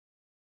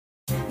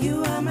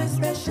my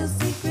special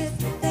secret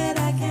that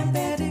I can't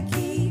bear to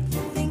keep.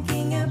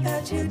 Thinking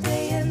about you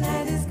day and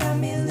night has got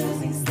me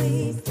losing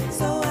sleep.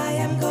 So I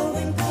am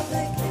going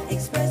public,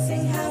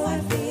 expressing how I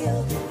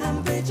feel.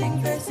 I'm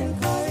bridging verse and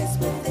chorus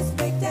with this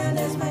breakdown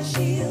as my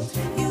shield.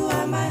 You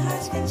are my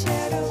heart's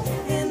concerto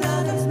in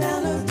autumn's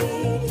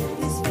melody.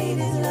 This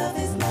faded love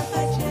is not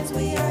by chance,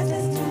 we are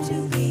destined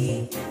to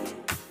be.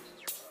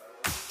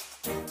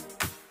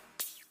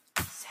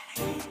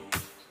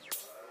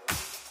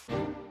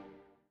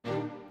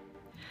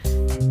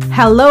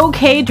 Hello,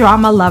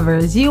 K-drama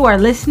lovers. You are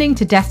listening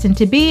to Destined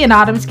to Be in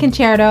Autumn's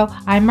Concerto.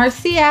 I'm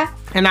Marcia.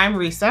 And I'm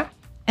Risa.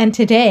 And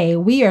today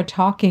we are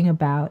talking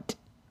about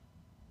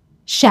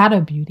Shadow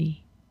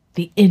Beauty,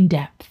 the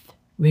in-depth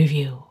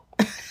review.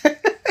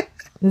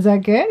 Is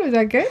that good? Was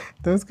that good?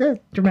 That was good.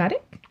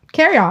 Dramatic?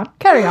 Carry on.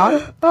 Carry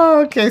on.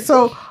 Oh, okay,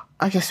 so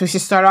I guess we should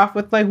start off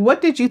with,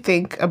 what did you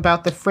think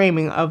about the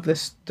framing of the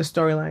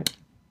storyline?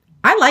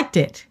 I liked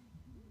it.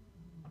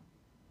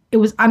 It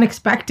was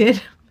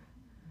unexpected.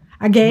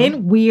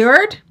 Again,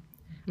 weird,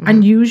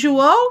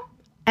 unusual,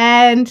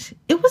 and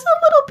it was a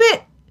little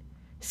bit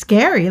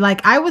scary.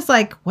 I was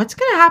like, what's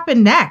going to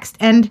happen next?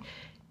 And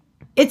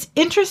it's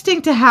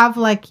interesting to have,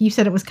 you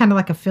said, it was kind of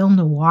like a film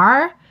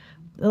noir,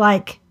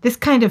 this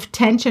kind of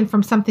tension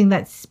from something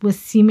that was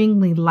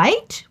seemingly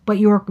light, but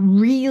you were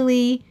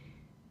really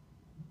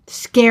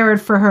scared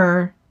for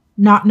her,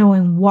 not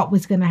knowing what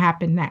was going to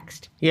happen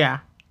next. Yeah.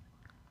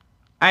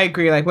 I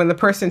agree. When the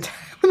person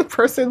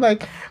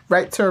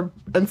writes her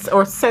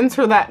or sends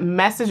her that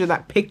message or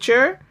that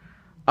picture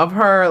of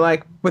her,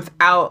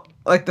 without,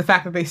 the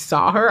fact that they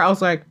saw her, I was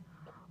like,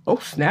 oh,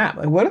 snap.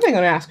 What are they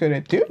going to ask her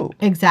to do?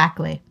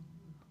 Exactly.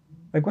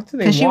 What do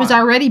they want? Because she was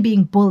already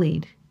being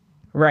bullied.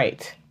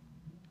 Right.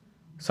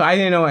 So I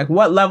didn't know,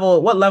 what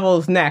level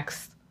is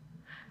next.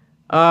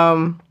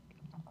 Something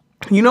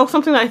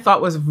that I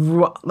thought was,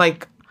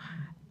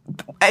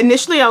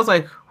 initially I was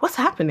like, what's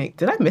happening?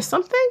 Did I miss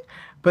something?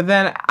 But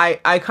then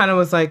I kind of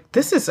was like,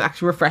 this is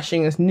actually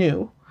refreshing as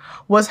new,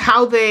 was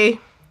how the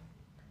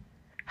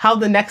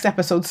next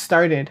episode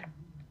started.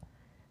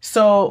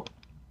 So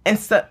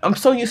I'm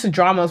so used to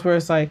dramas where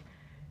it's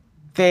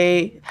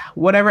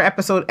whatever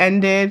episode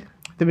ended,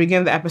 the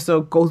beginning of the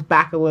episode goes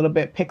back a little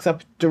bit, picks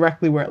up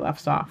directly where it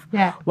left off.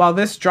 Yeah. While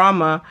this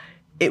drama,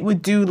 it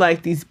would do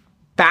these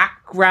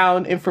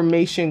background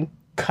information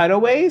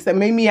cutaways that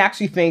made me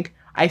actually think,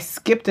 I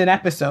skipped an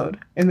episode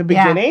in the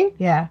beginning.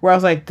 Yeah. Where I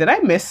was like, did I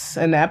miss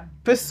an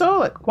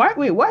episode? Why are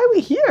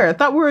we here? I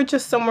thought we were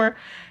just somewhere.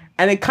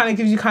 And it kind of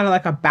gives you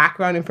a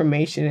background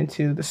information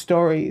into the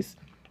stories,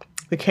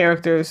 the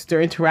characters,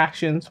 their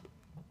interactions,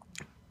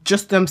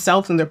 just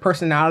themselves and their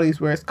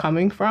personalities, where it's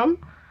coming from.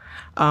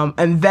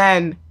 And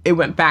then it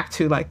went back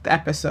to the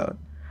episode.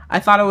 I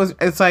thought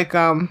it's I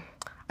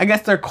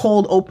guess their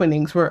cold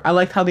openings I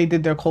liked how they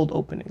did their cold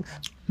openings.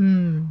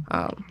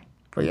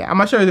 But yeah, I'm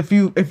not sure if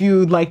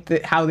you liked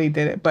how they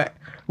did it, but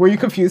were you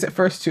confused at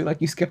first too?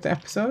 You skipped the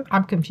episode?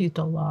 I'm confused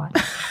a lot.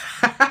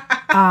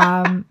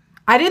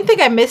 I didn't think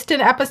I missed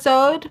an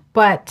episode,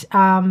 but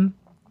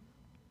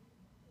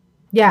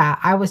yeah,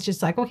 I was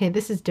just like, okay,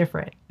 this is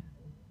different.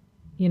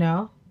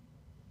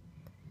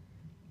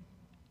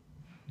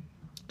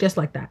 Just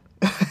like that.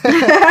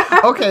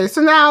 Okay,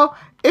 so now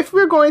if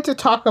we're going to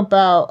talk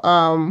about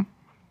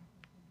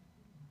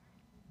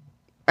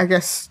I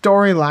guess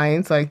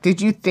storylines, did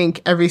you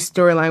think every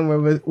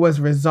storyline was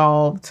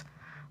resolved?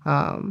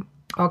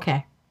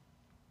 Okay.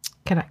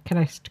 Can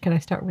I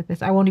start with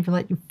this? I won't even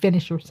let you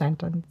finish your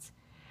sentence.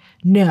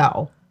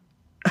 No.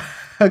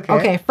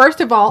 Okay. First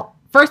of all,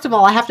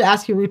 I have to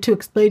ask you to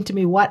explain to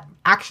me what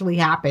actually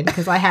happened,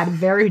 because I had a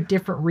very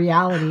different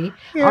reality.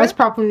 Yeah. I was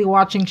probably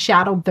watching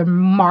Shadow the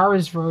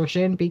Mars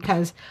version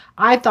because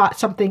I thought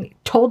something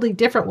totally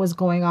different was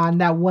going on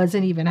that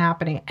wasn't even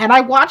happening. And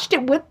I watched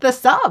it with the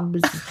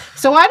subs.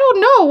 So I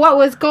don't know what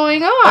was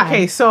going on.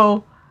 Okay,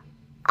 so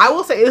I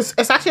will say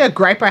it's actually a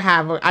gripe I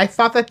have. I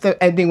thought that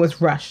the ending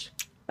was rushed.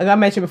 Like I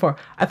mentioned before,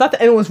 I thought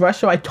the ending was rushed,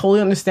 so I totally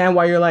understand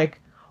why you're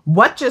like,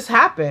 what just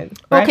happened?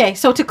 Right? Okay,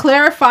 so to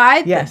clarify,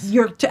 yes,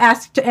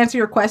 to answer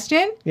your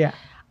question, yeah,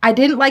 I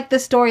didn't like the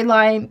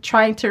storyline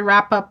trying to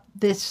wrap up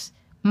this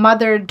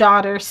mother,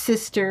 daughter,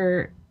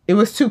 sister. It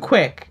was too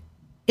quick.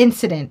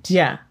 Incident.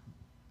 Yeah.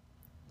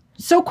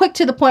 So quick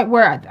to the point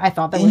where I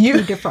thought there were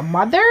two different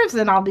mothers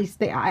and all these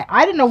things.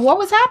 I didn't know what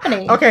was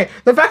happening. Okay,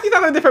 the fact you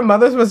thought they're different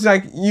mothers was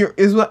like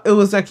it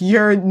was like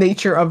your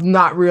nature of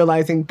not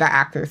realizing the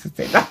actors.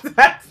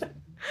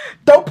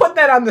 Don't put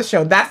that on the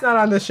show. That's not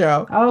on the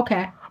show.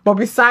 Okay. But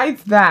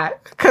besides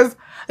that, because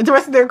the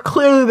rest of they're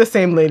clearly the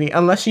same lady,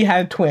 unless she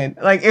had a twin.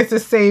 Like, it's the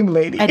same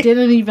lady. It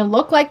didn't even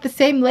look like the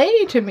same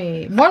lady to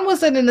me. One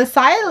was in an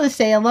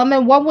asylum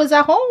and one was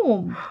at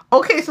home.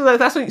 Okay, so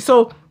that's what.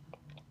 So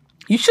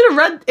you should have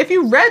read. If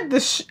you read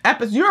this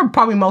episode, you're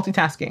probably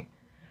multitasking,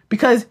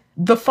 because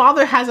the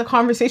father has a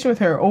conversation with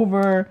her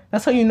over.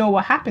 That's how you know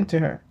what happened to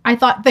her. I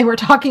thought they were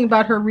talking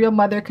about her real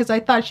mother because I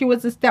thought she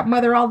was a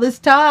stepmother all this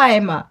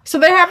time. So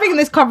they're having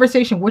this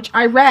conversation, which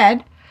I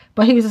read.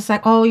 But he was just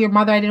like, oh, your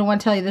mother, I didn't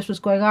want to tell you this was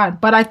going on.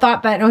 But I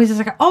thought that, he's just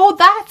like, oh,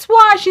 that's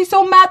why she's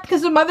so mad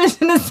because the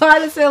mother's in the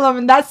asylum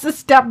and that's the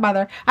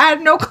stepmother. I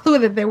had no clue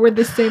that they were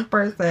the same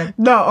person.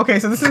 No, okay,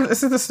 so this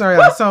is the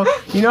storyline. So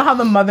you know how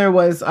the mother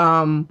was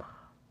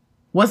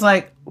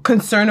like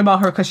concerned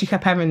about her because she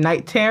kept having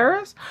night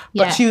terrors,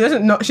 but she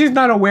doesn't know. She's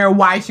not aware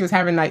why she was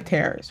having night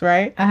terrors,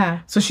 right?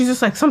 So she's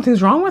just like,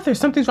 something's wrong with her.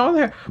 Something's wrong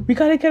with her. We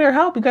gotta get her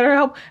help. And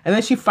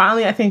then she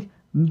finally, I think,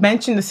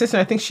 mentioned the sister.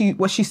 I think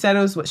what she said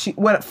was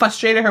what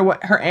frustrated her,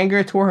 what her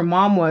anger toward her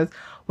mom was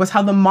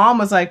how the mom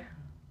was like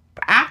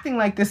acting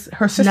like this.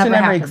 Her sister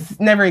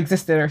never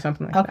existed or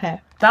something like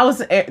that. That was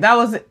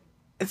it.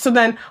 So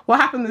then what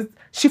happened is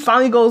she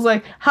finally goes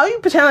like, how you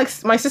pretend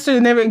like my sister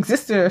never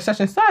existed or such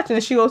and such? And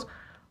then she goes,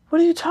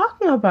 what are you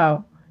talking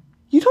about?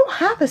 You don't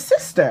have a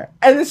sister.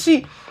 And then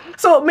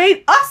so it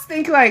made us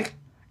think like,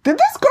 did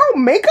this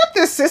girl make up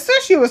this sister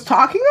she was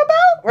talking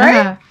about?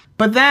 Right?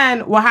 But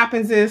then what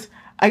happens is,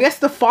 I guess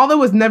the father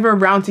was never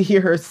around to hear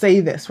her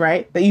say this,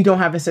 right? That you don't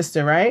have a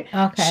sister, right?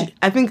 Okay.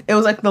 I think it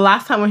was like the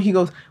last time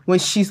when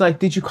she's like,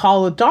 did you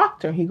call a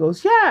doctor? He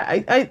goes,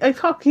 yeah, I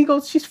talked. He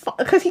goes,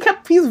 because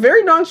he's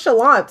very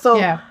nonchalant.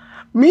 So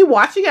me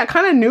watching it, I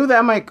kind of knew that.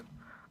 I'm like,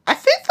 I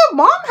think the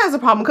mom has a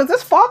problem because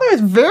this father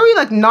is very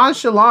like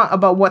nonchalant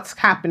about what's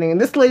happening.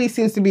 And this lady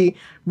seems to be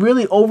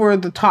really over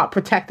the top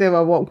protective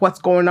of what's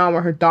going on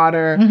with her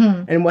daughter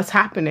and what's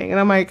happening. And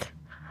I'm like,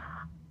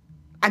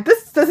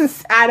 this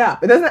doesn't add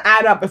up. It doesn't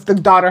add up if the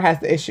daughter has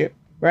the issue,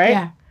 right?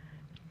 Yeah.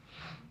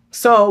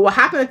 So what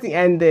happened at the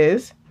end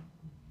is,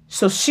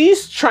 so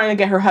she's trying to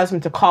get her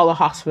husband to call a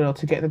hospital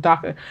to get the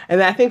doctor.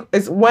 And I think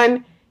it's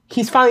when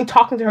he's finally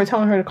talking to her,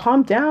 telling her to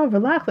calm down,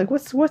 relax. Like,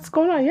 what's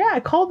going on? Yeah,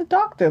 I called the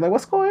doctor. Like,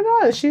 what's going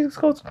on? And she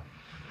goes,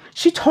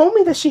 she told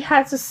me that she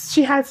has a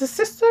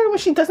sister when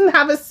she doesn't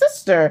have a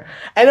sister.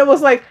 And it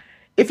was like,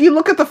 if you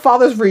look at the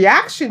father's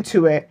reaction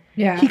to it,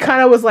 he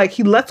kind of was like,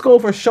 he lets go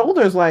of her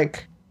shoulders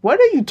like, what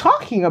are you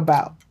talking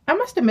about? I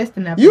must have missed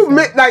an episode.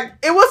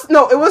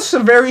 It was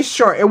very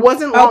short. It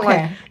wasn't long.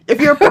 Okay. Like, if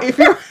you're,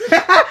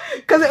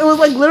 because it was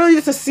like literally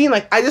just a scene.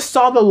 Like I just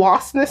saw the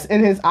lostness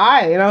in his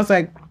eye, and I was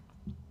like,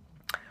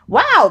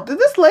 wow, did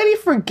this lady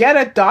forget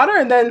a daughter?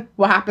 And then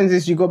what happens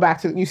is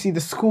you see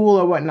the school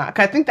or whatnot.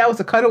 'Cause I think that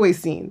was a cutaway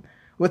scene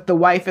with the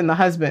wife and the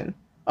husband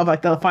of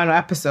like the final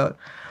episode.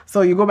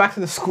 So you go back to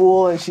the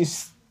school and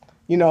she's,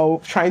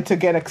 trying to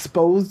get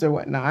exposed or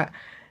whatnot.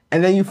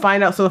 And then you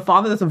find out, so the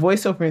father does a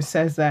voiceover and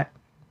says that,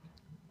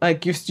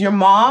 like, your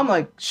mom,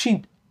 like,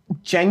 she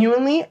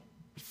genuinely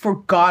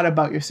forgot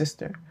about your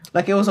sister.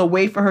 Like, it was a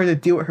way for her to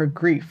deal with her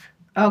grief.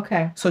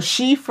 Okay. So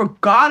she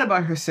forgot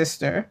about her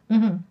sister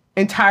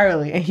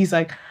entirely. And he's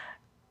like,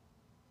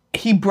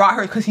 he brought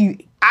her, because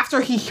after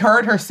he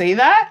heard her say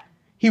that,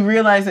 he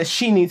realized that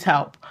she needs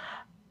help.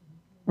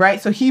 Right?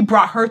 So he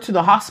brought her to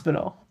the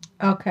hospital.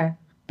 Okay.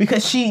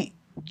 Because she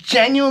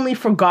genuinely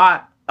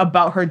forgot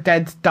about her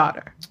dead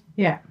daughter.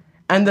 Yeah.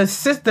 And the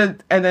sister,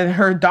 and then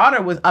her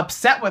daughter was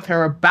upset with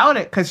her about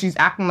it because she's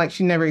acting like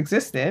she never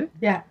existed.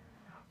 Yeah.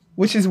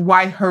 Which is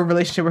why her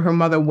relationship with her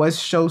mother was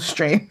so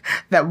strained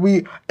that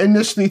we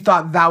initially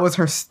thought that was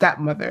her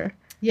stepmother.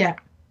 Yeah.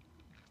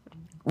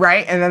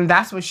 Right? And then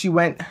that's when she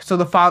went. So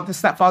the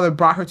stepfather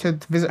brought her to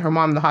visit her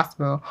mom in the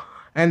hospital.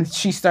 And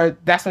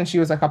that's when she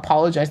was like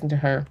apologizing to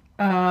her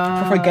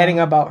for forgetting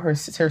about her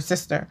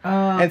sister.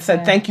 And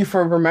said, thank you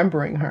for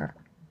remembering her.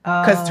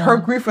 Because her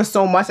grief was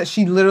so much that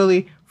she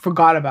literally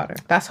forgot about her.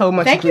 That's how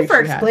much. Thank you for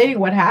explaining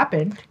what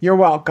happened. You're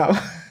welcome.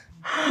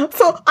 So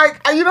So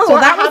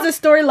that was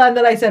the storyline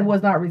that I said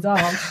was not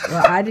resolved.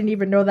 Well, I didn't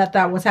even know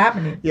that was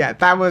happening. Yeah,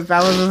 that was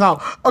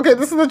resolved. Okay,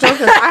 this is the joke.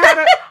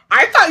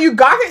 I thought you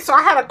got it, so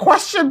I had a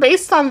question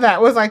based on that.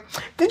 It was like,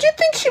 did you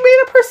think she made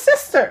up her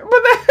sister?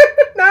 But then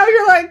now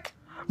you're like,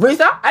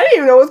 Risa, I didn't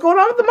even know what's going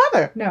on with the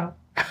mother.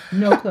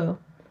 No clue.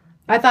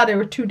 I thought they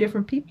were two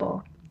different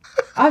people.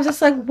 I was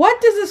just like,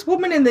 what does this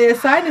woman in the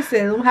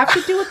asylum have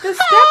to do with this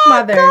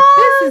stepmother?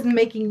 This is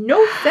making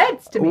no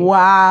sense to me.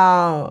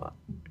 Wow.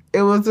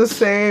 It was the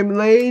same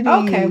lady.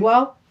 Okay,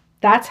 well,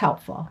 that's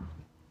helpful.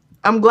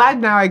 I'm glad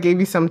now I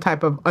gave you some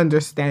type of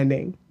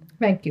understanding.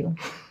 Thank you.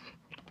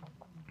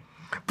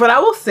 But I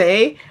will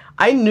say,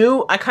 I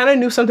kind of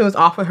knew something was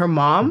off with her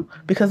mom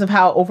because of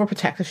how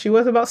overprotective she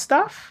was about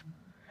stuff.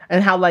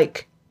 And how,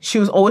 like, she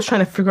was always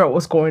trying to figure out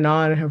what's going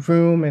on in her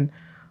room. And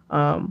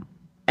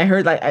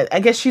her, like, I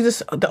guess she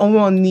just, the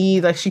overall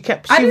need, like,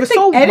 I didn't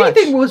think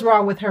anything was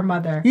wrong with her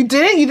mother. You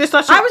didn't? You just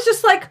thought I was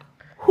just like,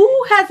 who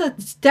has a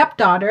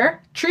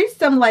stepdaughter, treats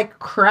them like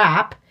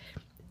crap?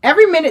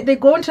 Every minute they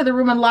go into the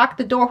room and lock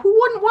the door. Who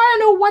wouldn't want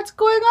to know what's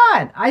going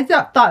on? I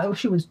thought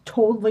she was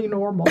totally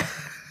normal.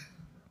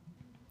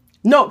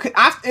 No,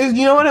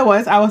 you know what it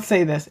was? I will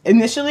say this.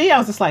 Initially, I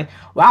was just like,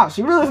 wow,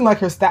 she really doesn't like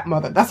her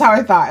stepmother. That's how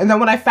I thought. And then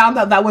when I found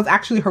out that was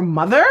actually her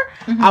mother,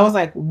 I was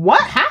like,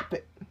 what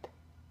happened?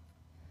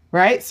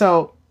 Right?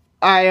 So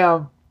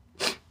I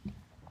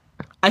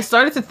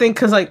started to think,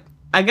 because, like,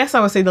 I guess I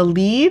would say the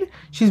lead,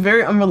 she's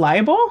very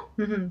unreliable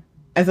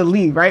as a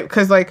lead, right?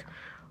 Because, like,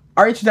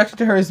 our introduction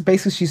to her is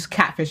basically she's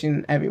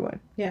catfishing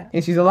everyone. Yeah.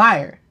 And she's a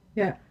liar.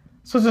 Yeah.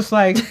 So it's just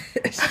like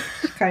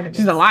Kind of.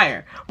 she's a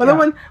liar. But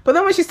Yeah.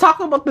 then when she's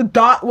talking about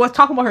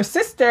talking about her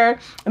sister,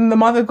 and the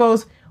mother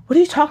goes, "What are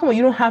you talking about?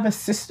 You don't have a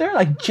sister?"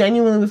 Like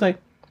genuinely was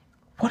like,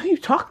 "What are you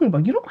talking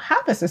about? You don't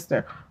have a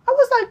sister." I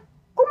was like,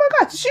 "Oh my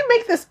god, did she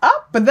make this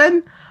up?" But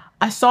then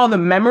I saw the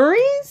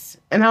memories,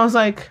 and I was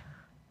like,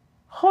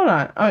 "Hold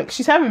on, like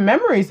she's having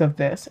memories of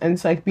this, and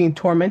it's like being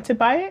tormented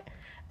by it."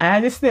 And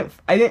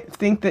I didn't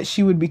think that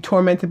she would be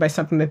tormented by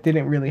something that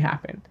didn't really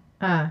happen.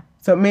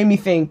 So it made me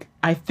think,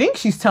 I think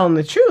she's telling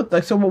the truth.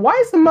 Like, so why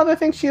does the mother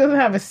think she doesn't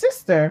have a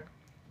sister?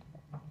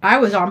 I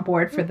was on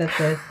board for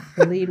that.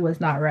 The lead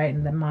was not right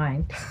in the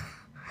mind.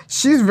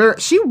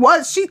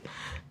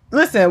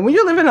 Listen, when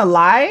you're living a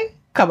lie,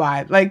 come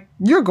on. Like,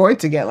 you're going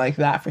to get like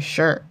that for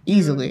sure.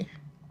 Easily.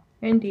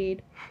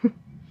 Indeed.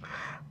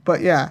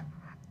 But yeah.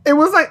 It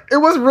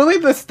was really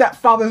the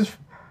stepfather's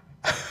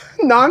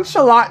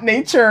nonchalant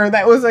nature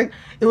that was like,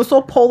 it was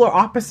so polar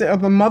opposite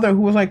of the mother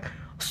who was like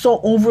so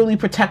overly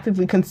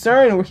protectively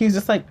concerned, where he was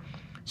just like,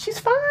 she's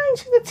fine,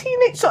 she's a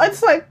teenage. So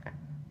it's like,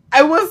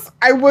 it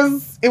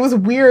was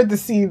weird to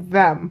see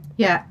them.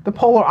 Yeah. The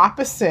polar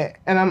opposite.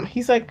 And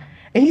he's like,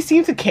 and he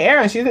seemed to care,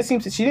 and she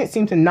didn't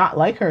seem to not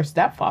like her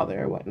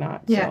stepfather or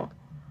whatnot. Yeah.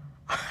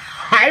 So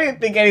I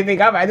didn't think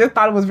anything of it. I just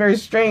thought it was very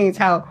strange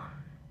how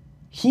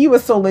he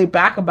was so laid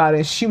back about it,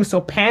 and she was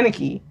so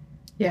panicky.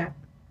 Yeah.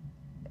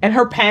 And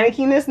her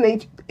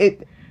panickiness,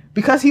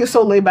 because he was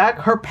so laid back,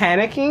 her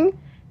panicking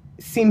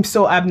seemed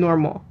so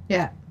abnormal.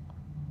 Yeah.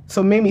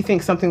 So it made me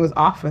think something was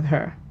off with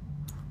her.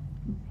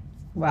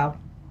 Wow.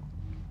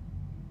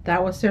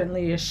 That was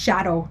certainly a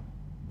shadow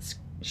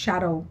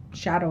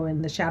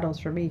in the shadows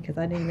for me, because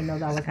I didn't even know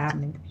that was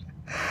happening.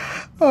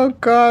 Oh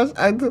gosh,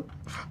 I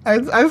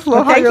just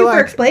love how thank you're you for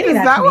like, explaining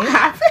is that to what me."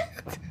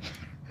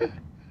 happened?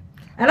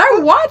 And I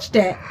watched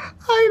it.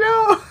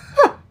 I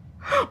know.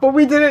 But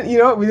we didn't,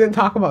 we didn't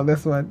talk about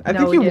this one. I No,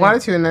 think we you didn't.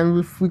 wanted to, and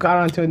then we got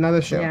on to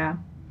another show. Yeah.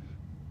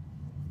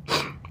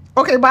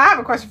 Okay, but I have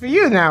a question for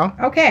you now.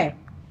 Okay.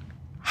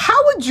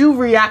 How would you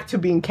react to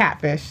being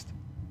catfished?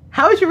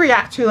 How would you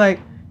react to, like,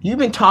 you've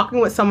been talking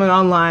with someone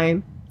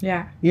online,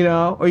 Yeah.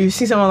 or you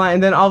see someone online,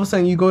 and then all of a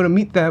sudden you go to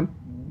meet them,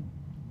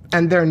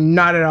 and they're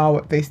not at all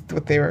what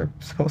they were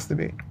supposed to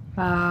be.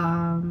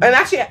 And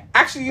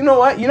actually, you know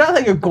what? You're not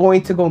like you're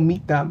going to go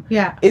meet them.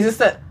 Yeah. It's just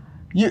that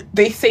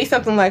they say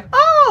something like,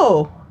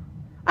 "Oh,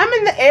 I'm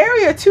in the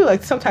area too,"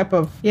 like some type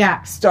of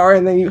Yeah. story,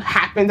 and then you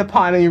happened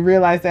upon and you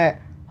realize that,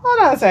 hold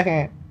on a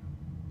second,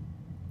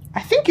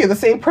 I think you're the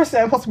same person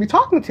I'm supposed to be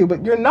talking to,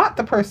 but you're not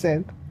the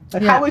person.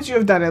 Like, Yeah. how would you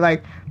have done it?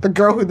 Like the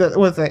girl who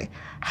was like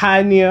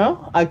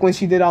Hania, like when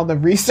she did all the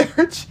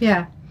research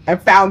Yeah.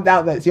 and found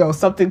out that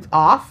something's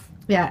off.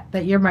 Yeah.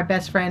 That you're my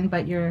best friend,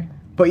 but you're.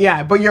 But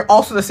you're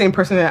also the same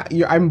person that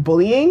I'm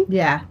bullying.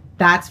 Yeah.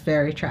 That's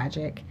very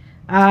tragic.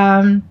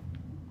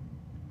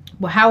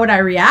 Well, how would I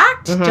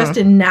react? Mhm. Just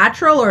in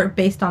natural or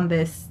based on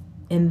this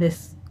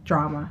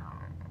drama?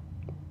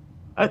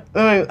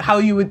 How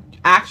you would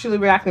actually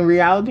react in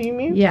reality, you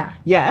mean? Yeah.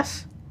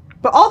 Yes.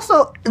 But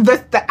also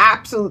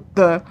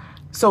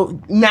so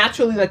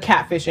naturally the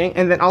catfishing,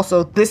 and then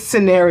also this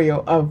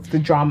scenario of the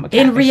drama.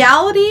 In catfishing.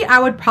 reality, I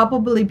would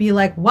probably be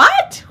like,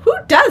 "What? Who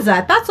does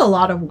that? That's a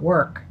lot of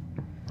work."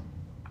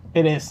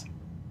 It is.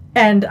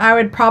 And I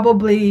would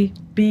probably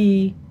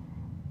be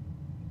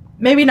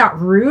maybe not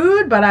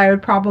rude, but I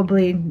would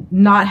probably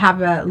not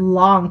have a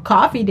long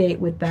coffee date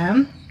with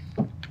them.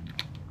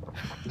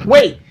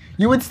 Wait,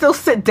 you would still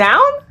sit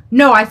down?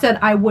 No, I said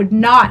I would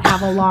not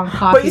have a long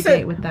coffee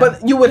date with them.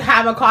 But you would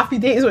have a coffee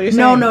date, is what you're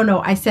saying? No.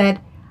 I said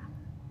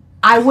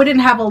I wouldn't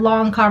have a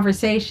long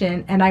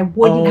conversation, and I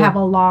wouldn't have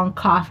a long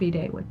coffee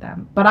date with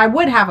them. But I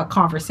would have a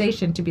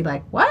conversation to be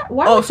like, "What?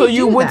 Why would so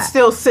you do would that?"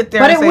 still sit there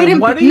But and it say, wouldn't.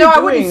 "What are Be, you no, doing?"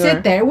 I wouldn't or-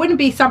 sit there. It wouldn't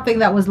be something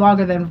that was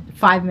longer than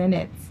 5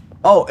 minutes.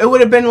 Oh, it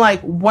would have been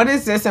like, "What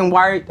is this?" and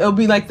why? It'll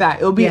be like that.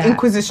 It'll be Yeah.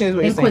 inquisition, is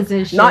what you're saying.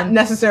 Inquisition. Not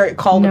necessarily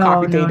called a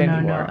coffee date no.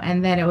 anymore.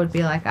 And then it would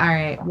be like, "All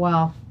right,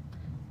 well,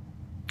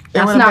 It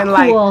that's would have not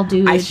been cool, like,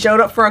 dude." I showed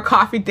up for a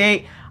coffee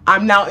date.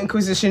 I'm now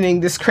inquisitioning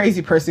this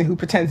crazy person who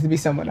pretends to be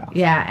someone else.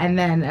 Yeah, and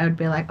then I would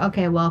be like,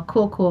 "Okay, well,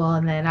 cool,"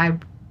 and then I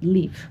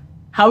leave.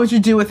 How would you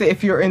do with it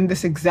if you're in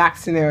this exact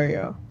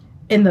scenario?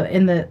 In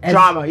the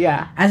Drama,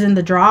 yeah. as in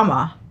the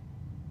drama,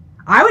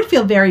 I would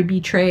feel very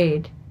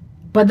betrayed,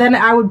 but then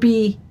I would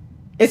be.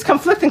 It's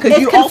conflicting because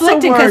It's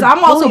conflicting because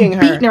I'm also bullying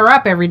beating her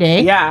up every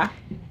day. Yeah.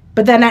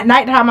 But then at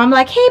nighttime, I'm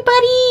like, "Hey,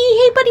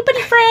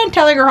 buddy, friend,"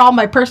 telling her all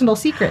my personal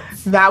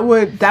secrets. That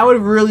would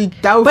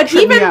But trip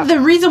me even up. the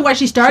reason why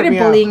she started Trip me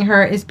bullying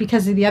her is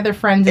because of the other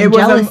friends and It was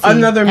jealousy.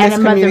 another and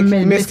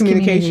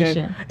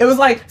miscommunication. It was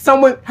like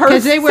someone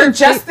They were-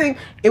 suggesting.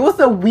 It was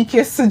the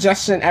weakest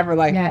suggestion ever.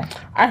 Like, Yeah.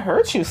 I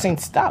heard she was saying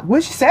stuff. What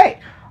did she say?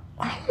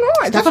 I don't know.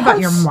 I Stuff just about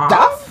heard your mom?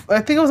 Stuff. I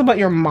think it was about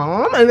your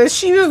mom, and then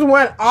she just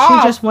went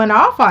off. She just went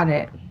off on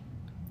it.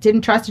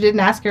 Didn't trust her,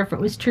 didn't ask her if it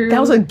was true. That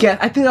was a guess.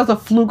 I think that was a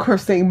fluke. Her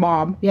saying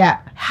 "mom" Yeah.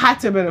 had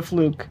to have been a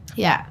fluke.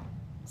 Yeah.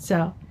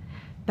 So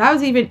that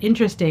was even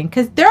interesting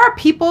because there are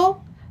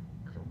people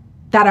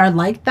that are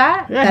like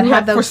that, Yeah, that who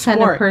have have those for kind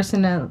of sport.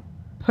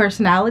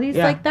 personalities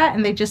Yeah. like that,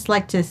 and they just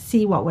like to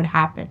see what would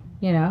happen,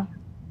 you know.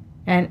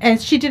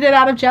 And she did it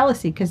out of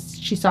jealousy because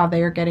she saw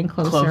they were getting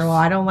closer. Close. Well,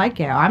 I don't like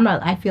it.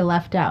 I feel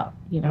left out,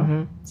 you know.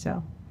 Mhm.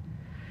 So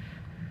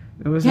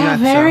It was yeah,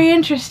 nuts, very so.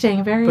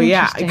 interesting. Very But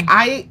yeah, interesting.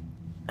 like,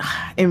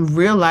 in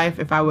real life,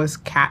 if I was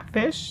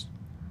catfished,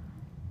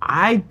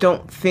 I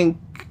don't think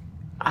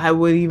I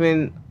would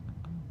even,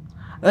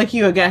 like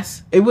you, I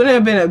guess, it wouldn't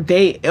have been a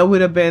date. It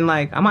would have been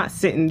like, I'm not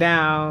sitting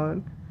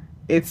down.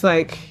 It's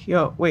like,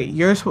 yo, wait,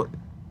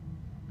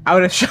 I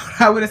would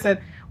have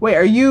said, wait,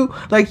 are you,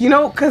 like, you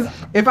know, because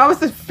if I was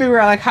to figure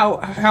out, like,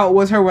 how it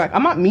was her, like,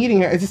 I'm not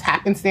meeting her. It's just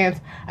happenstance.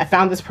 I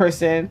found this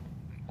person.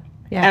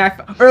 Yeah.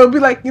 And or it'll be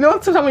like, you know,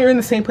 sometimes when you're in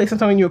the same place,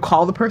 sometimes when you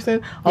call the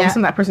person, all of a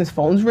sudden that person's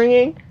phone's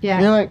ringing. Yeah.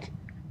 And you're like,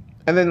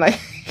 and then like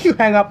you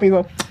hang up and you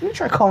go, let me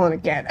try calling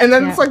again. And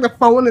then Yeah. it's like the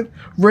phone is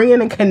ringing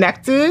and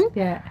connecting.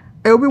 Yeah.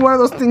 It'll be one of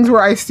those things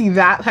where I see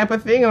that type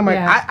of thing. And I'm like,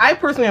 Yeah. I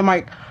personally am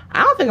like,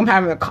 I don't think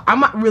I'm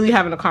not really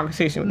having a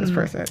conversation with this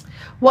person.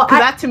 Well, Because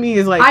that to me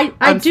is like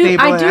I do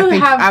unstable.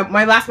 And have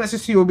my last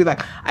message to you will be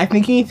like, I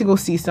think you need to go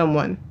see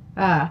someone.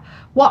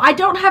 well, I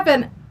don't have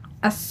a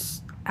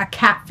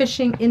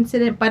catfishing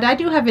incident, but I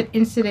do have an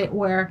incident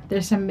where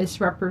there's some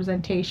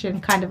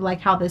misrepresentation, kind of like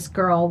how this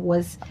girl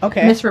was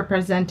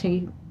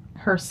misrepresenting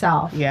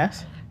herself.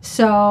 Yes.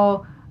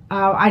 So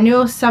I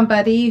know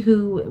somebody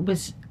who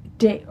was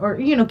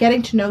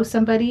getting to know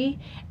somebody,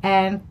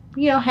 and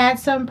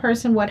handsome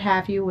person, what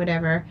have you,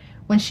 whatever.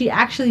 When she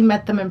actually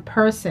met them in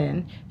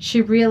person,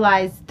 she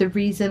realized the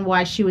reason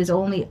why she was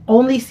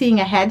only seeing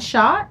a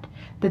headshot,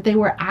 that they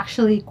were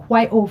actually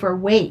quite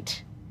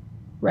overweight,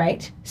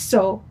 right?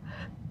 So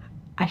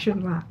I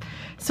shouldn't laugh.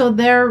 So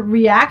their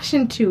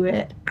reaction to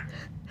it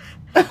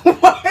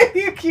Why do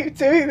you keep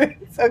doing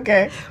this?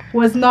 Okay.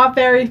 was not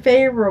very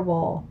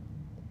favorable.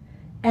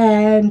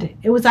 And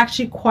it was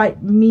actually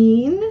quite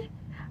mean.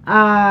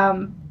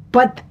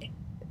 But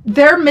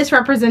their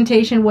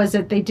misrepresentation was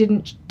that they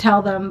didn't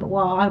tell them,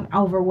 well, I'm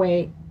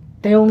overweight.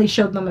 They only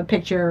showed them a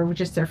picture of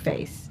just their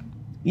face.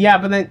 Yeah,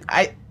 but then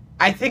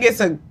I think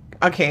it's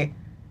okay.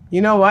 You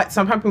know what?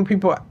 Sometimes when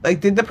people like,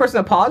 did the person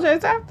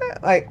apologize after?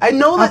 Like, I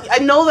know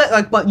that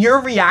like, but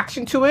your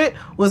reaction to it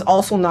was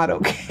also not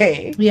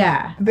okay.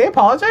 Yeah. Did they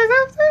apologize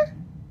after?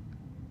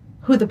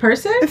 Who, the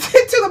person? To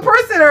the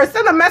person, or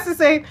send a message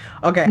saying,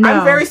 okay, No.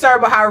 I'm very sorry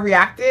about how I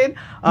reacted.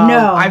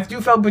 No. I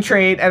do felt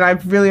betrayed, and I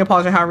really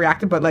apologize how I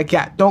reacted, but like,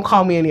 yeah, don't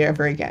call me any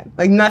ever again.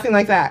 Like, nothing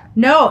like that.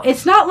 No,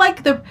 it's not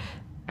like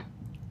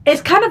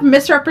it's kind of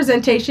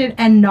misrepresentation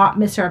and not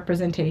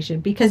misrepresentation,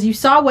 because you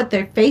saw what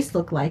their face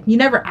looked like. You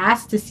never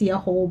asked to see a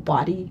whole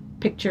body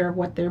picture of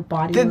what their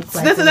body looked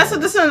like. This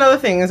is another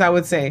thing, as I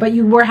would say. But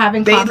you were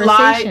having They lied.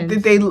 conversations.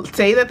 Did they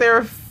say that they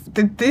were?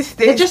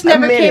 It just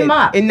never came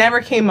up. It never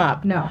came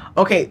up. No.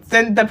 Okay,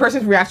 then the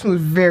person's reaction was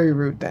very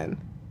rude. Then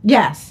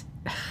Yes.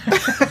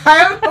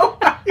 I don't know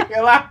why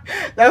you're laughing.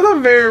 That's a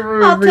very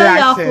rude I'll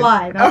reaction. tell you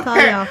offline. I'll tell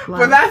you offline.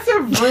 But that's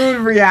a rude It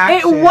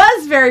reaction.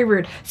 was very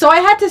rude. So I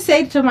had to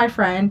say to my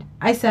friend,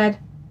 I said,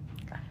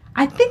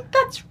 I think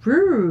that's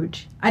rude.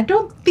 I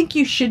don't think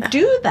you should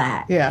do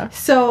that. Yeah.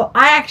 So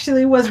I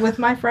actually was with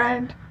my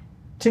friend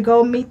to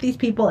go meet these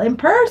people in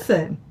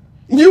person.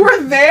 You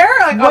were there,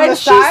 like on When the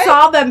she side.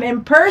 saw them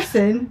in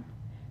person,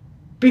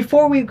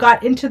 before we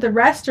got into the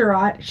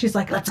restaurant, she's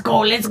like, let's go,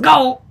 let's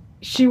go.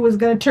 She was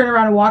going to turn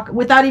around and walk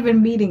without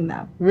even meeting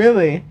them,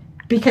 Really?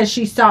 because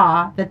she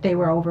saw that they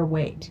were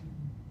overweight.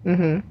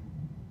 Mm-hmm. And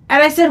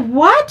I said,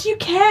 what? You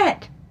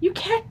can't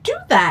do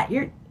that.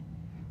 You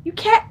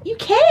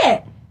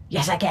can't.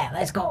 Yes, I can.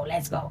 Let's go.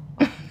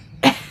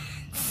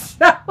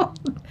 So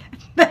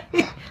they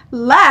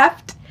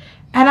left,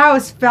 and I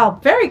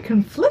felt very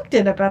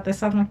conflicted about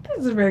this. I'm like,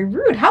 this is very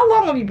rude. How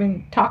long have you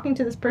been talking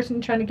to this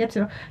person, trying to get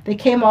to know? They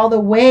came all the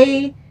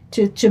way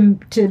to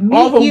meet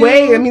All the you.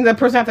 way. I mean, the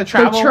person had to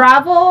travel. They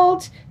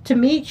traveled to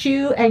meet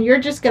you, and you're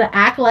just gonna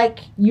act like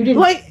you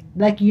didn't,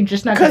 like you're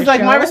just not. Because Because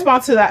like my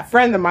response to that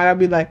friend, that might not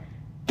be like,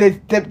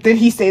 did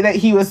he say that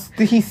he was?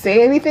 Did he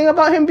say anything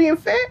about him being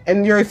fit?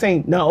 And you're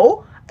saying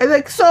no. And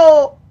like,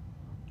 so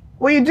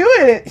what you're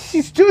doing?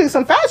 She's doing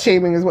some fat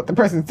shaming, is what the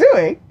person's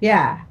doing.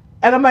 Yeah,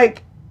 And I'm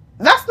like,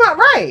 that's not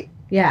right.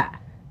 yeah,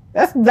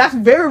 That's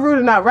very rude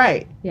and not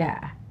right.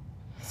 yeah.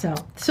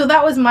 So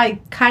that was my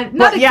not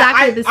But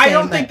exactly the same. I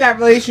don't think that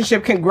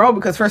relationship can grow,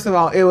 because first of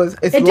all, it's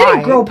it didn't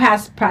lying. grow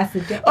past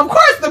the day. Of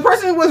course, the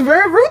person was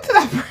very rude to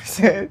that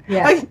person.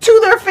 Yeah. Like, to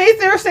their face,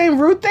 they were saying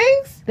rude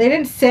things. They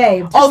didn't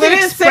say. Just Oh, they the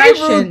didn't say rude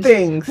expressions.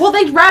 things. Well,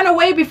 they ran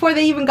away before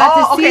they even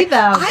got to see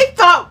them. I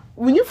thought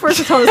when you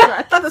first told us,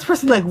 I thought this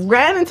person like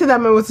ran into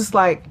them and was just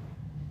like,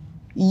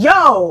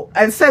 "Yo,"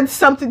 and said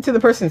something to the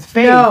person's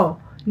face.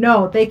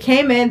 No, they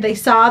came in, they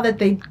saw that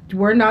they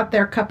were not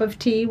their cup of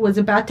tea, was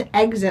about to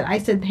exit. I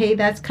said, hey,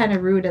 that's kind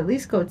of rude. At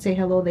least go and say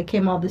hello. They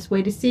came all this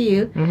way to see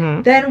you.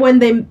 Mm-hmm. Then when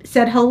they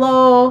said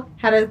hello,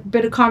 had a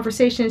bit of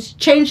conversation, she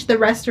changed the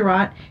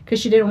restaurant because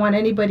she didn't want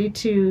anybody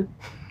to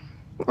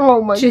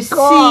Oh my god!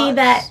 see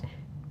that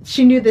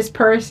she knew this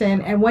person,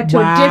 and went to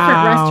a different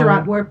Wow.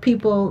 restaurant where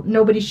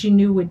nobody she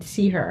knew would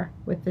see her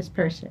with this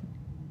person.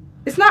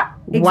 It's not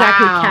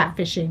exactly Wow.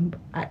 catfishing.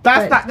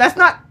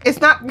 It's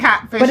not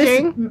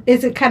catfishing. But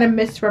is it kind of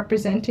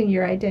misrepresenting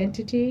your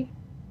identity?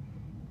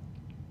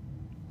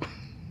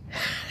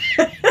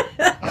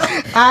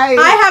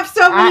 I have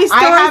so many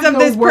I have stories of no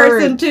this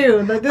person words. too.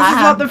 Like, this I is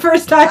have- not the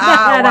first time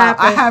that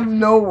happened. I have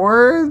no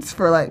words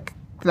for like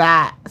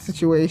that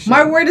situation.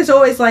 My word is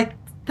always like,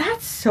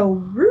 that's so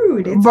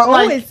rude. It's But,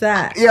 like, always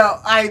that.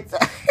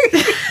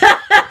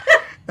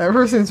 That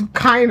person's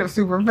kind of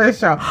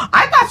superficial.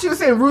 I thought she was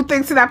saying rude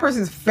things to that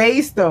person's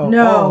face, though.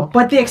 No,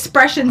 but the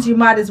expressions you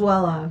might as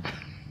well have.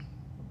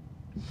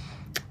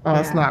 Oh,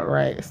 it's Yeah. not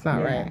right. It's not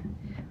Yeah. right.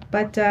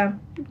 But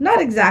not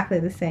exactly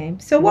the same.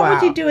 So what would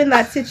Wow. you do in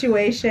that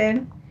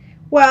situation?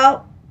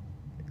 Well,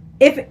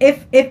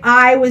 if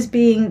I was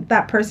being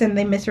that person,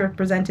 they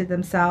misrepresented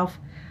themselves,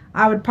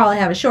 I would probably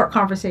have a short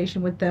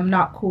conversation with them,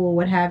 not cool,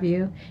 what have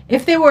you.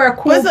 If they were a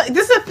cool... But it's like,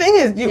 this is the thing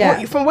is,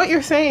 Yeah. from what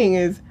you're saying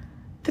is,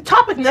 the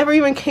topic never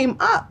even came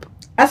up.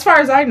 As far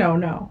as I know,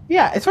 no.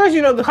 Yeah, as far as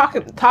you know, the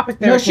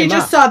topic never No, came she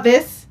just up. saw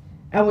this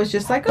and was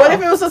just like, oh. But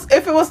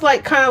if it was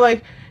like kind of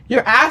like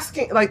you're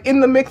asking like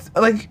in the mix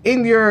like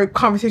in your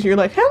conversation you're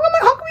like, hey,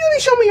 how come you only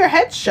show me your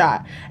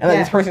headshot? And like Yeah.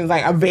 this person's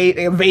like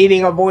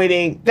evading,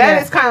 avoiding. Then Yeah.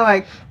 it's kind of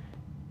like,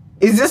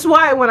 is this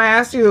why when I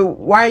asked you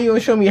why are you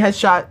only showing me your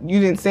headshot, you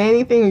didn't say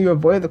anything or you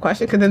avoided the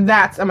question? Because then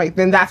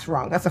then that's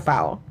wrong. That's a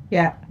foul.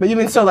 Yeah, But you've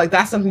been so like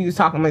that's something you was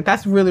talking. I'm like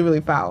that's really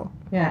really foul.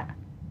 yeah,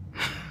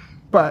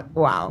 But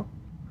wow.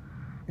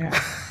 yeah.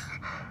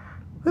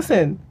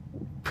 Listen,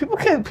 people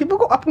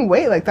go up in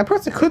weight. Like that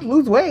person could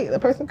lose weight. That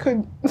person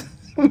could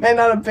may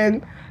not have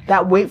been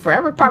that weight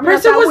forever. Probably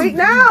not that weight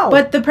now.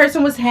 But the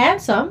person was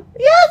handsome.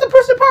 yeah, the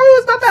person probably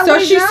was not that So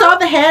weight she now. saw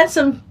the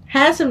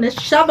handsomeness,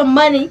 she saw the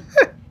money,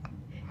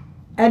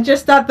 and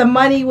just thought the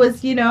money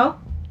was, the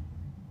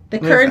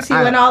Listen, currency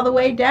I- went all the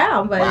way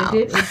down, but Wow.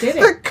 it the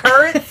didn't.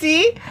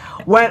 currency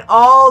went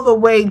all the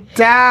way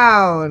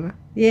down.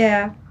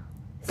 Yeah.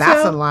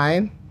 That's So- a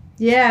line.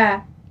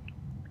 Yeah.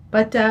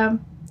 But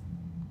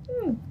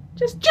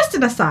just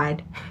an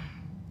aside.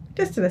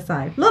 Just an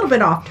aside. A little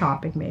bit off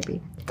topic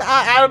maybe.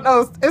 I don't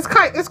know. It's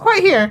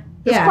quite here.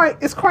 Yeah.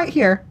 It's quite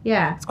here.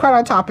 Yeah. It's quite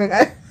on topic.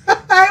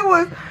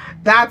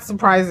 That's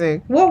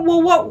surprising.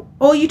 What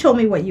oh, you told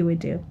me what you would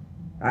do.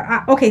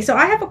 Okay, so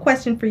I have a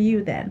question for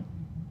you then.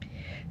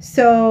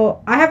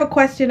 So I have a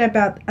question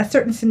about a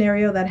certain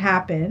scenario that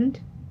happened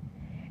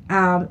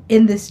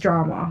in this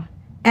drama.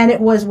 And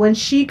it was when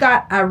she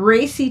got a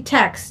racy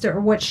text,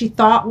 or what she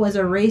thought was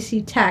a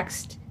racy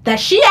text, that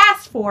she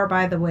asked for,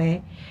 by the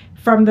way,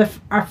 from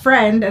a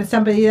friend and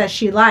somebody that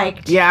she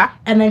liked. Yeah.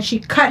 And then she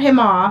cut him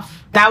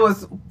off That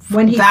was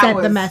when he that sent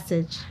the was-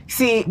 message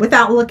See,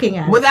 without looking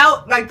at it.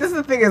 without like this is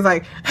the thing is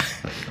like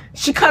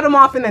she cut him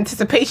off in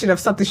anticipation of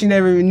something she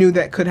never even knew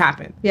that could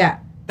happen. Yeah.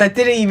 That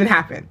didn't even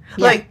happen.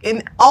 Yeah. Like,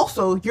 and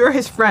also you're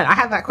his friend. I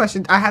had that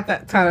question. I had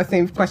that kind of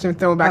same question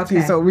thrown back to you,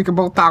 Okay. so we could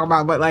both talk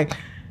about. But like,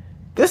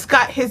 this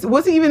guy, it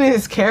wasn't even in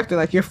his character.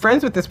 Like, you're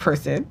friends with this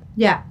person.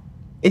 Yeah.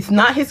 It's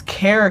not his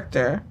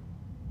character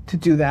to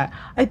do that.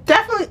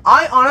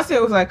 I honestly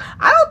was like,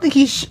 I don't think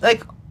he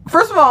like.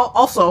 First of all,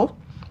 also,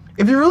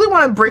 if you really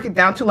want to break it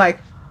down to like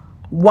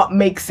what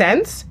makes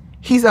sense,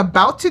 he's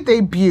about to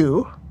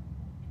debut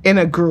in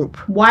a group.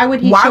 Why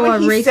would he Why show would a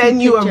he racy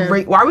send you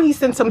picture? why would he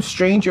send some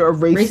stranger a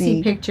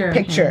racy picture of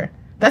picture? him?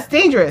 That's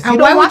dangerous. And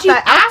You why don't would want you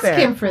that out ask there.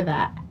 him for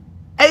that?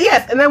 And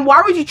yes, and then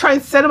why would you try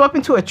and set him up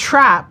into a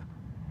trap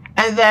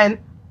and then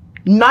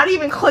not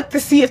even click to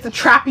see if the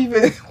trap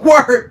even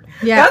worked?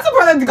 Yeah. That's the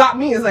part that got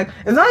me. Is like,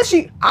 it's not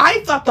that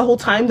I thought the whole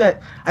time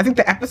that, I think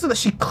the episode that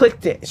she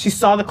clicked it, she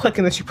saw the click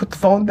and then she put the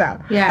phone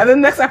down. Yeah. And then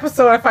next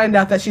episode I find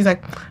out that she's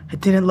like, I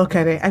didn't look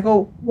at it. I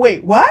go,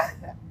 wait, what?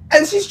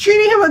 And she's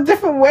treating him a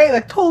different way,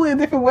 like totally a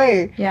different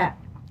way. Yeah.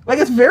 Like,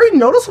 it's very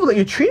noticeable that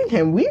you're treating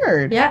him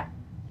weird. Yeah.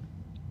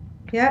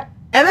 Yeah.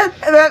 And then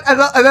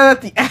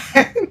at the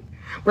end,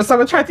 where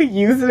someone tried to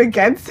use it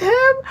against him,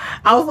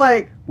 I was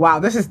like, wow,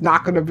 this is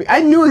not going to be... I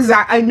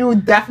knew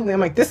definitely, I'm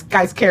like, this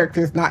guy's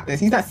character is not this.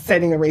 He's not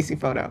sending a racy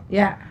photo.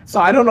 Yeah. So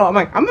I don't know. I'm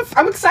like, I'm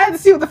excited to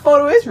see what the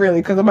photo is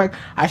really, because I'm like,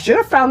 I should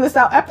have found this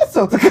out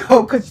episodes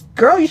ago, because,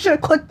 girl, you should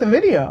have clicked the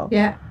video.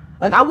 Yeah.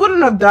 Like, I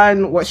wouldn't have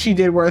done what she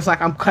did, where it's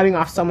like, I'm cutting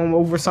off someone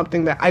over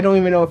something that I don't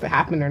even know if it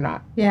happened or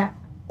not. Yeah.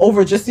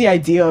 Over just the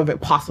idea of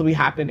it possibly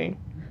happening.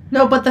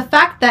 No, but the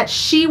fact that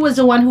she was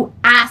the one who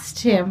asked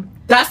him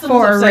That's the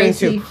for thing a I'm saying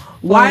racy too.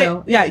 Why?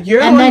 photo. Yeah, you're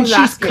the and one then who's she's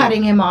asking.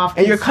 cutting him off.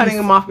 And you're 'cause cutting he's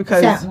him off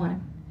because sent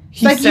one.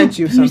 he Like sent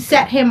you something. You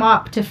set him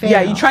up to fail.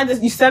 Yeah,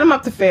 you set him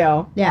up to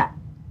fail, Yeah.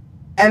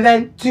 and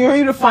then for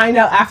you to find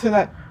out after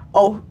that,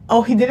 oh,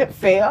 he didn't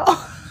fail.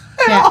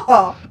 Yeah.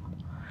 Oh,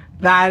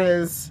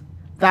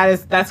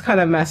 that's kind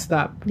of messed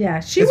up. Yeah.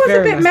 She It's was a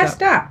very bit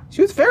messed up.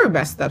 She was very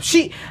messed up.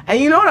 And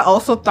you know what I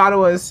also thought it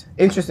was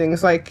interesting?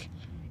 It's like,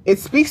 it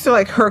speaks to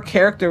like her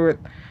character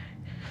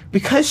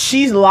because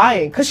she's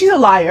lying. Because she's a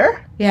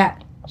liar. Yeah.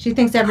 She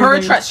thinks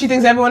everybody. She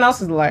thinks everyone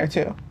else is a liar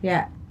too.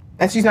 Yeah.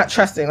 And she's not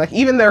trusting. Like,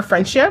 even their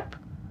friendship.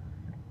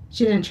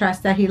 She didn't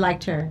trust that he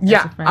liked her. as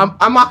Yeah. a friend.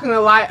 I'm not going to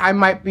lie. I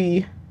might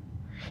be.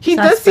 He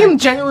does suspect. seem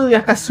genuinely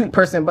like a sweet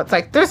person, but it's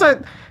like there's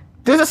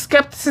a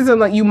skepticism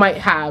that you might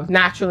have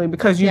naturally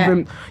because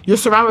you're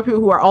surrounded with people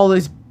who are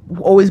always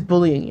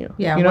bullying you.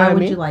 Yeah, you know why what I would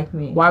mean? you like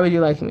me? Why would you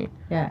like me?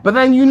 Yeah. But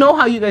then you know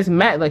how you guys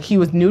met. Like he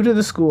was new to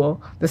the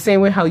school, the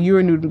same way how you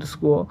were new to the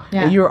school,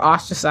 Yeah. and you were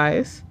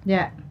ostracized.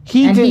 Yeah.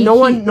 He And didn't.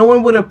 No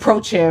one would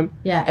approach him.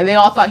 Yeah. And they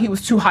all thought he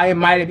was too high and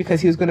mighty because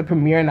he was going to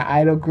premiere in the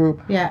idol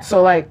group. Yeah.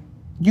 So like,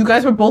 you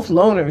guys were both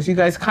loners. You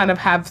guys kind of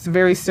have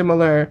very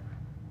similar,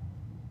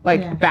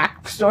 like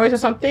backstories or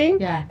something.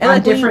 Yeah. And On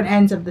like different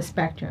ends of the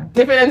spectrum.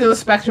 different ends of the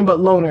spectrum, but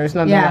loners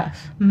nonetheless.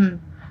 Yeah.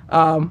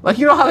 Mm-hmm. Like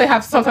you know how they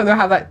have sometimes they'll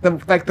have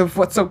like the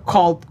what's so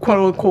called quote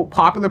unquote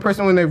popular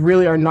person when they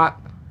really are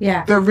not.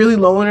 Yeah. They're really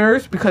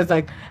loners because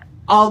like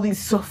all these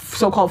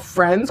so-called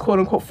friends, quote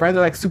unquote friends,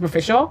 are like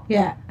superficial.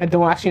 Yeah. And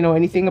don't actually know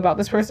anything about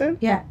this person.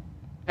 Yeah.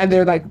 And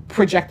they're like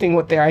projecting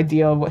what their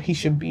ideal of what he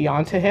should be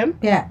onto him.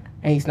 Yeah.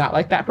 And he's not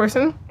like that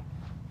person.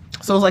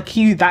 So it's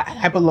like that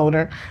type of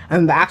loner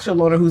and the actual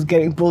loner who's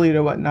getting bullied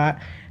or whatnot.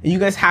 And you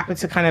guys happen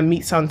to kind of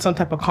meet some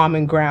type of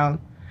common ground.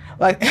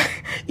 Like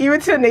even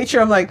to the nature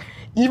of like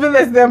even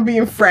as them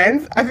being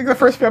friends, I think the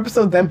first few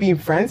episodes them being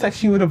friends, like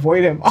she would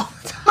avoid him all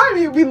the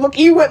time.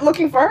 He went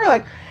looking for her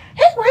like,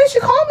 hey, why didn't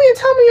you call me and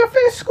tell me you're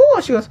finished school?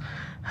 And she goes,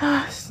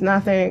 it's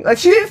nothing. Like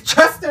she didn't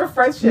trust their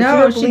friendship.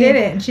 No, she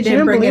didn't. She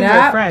didn't bring it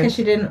up friends. because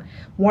she didn't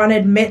want to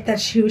admit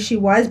that who she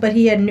was, but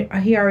he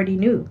already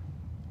knew.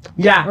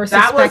 Yeah, Or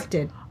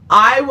suspected.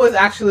 I was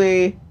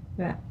actually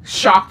Yeah.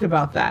 shocked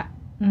about that.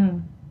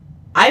 Mm.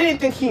 I didn't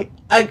think he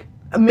like.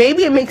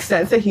 Maybe it makes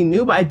sense that he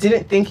knew, but I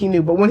didn't think he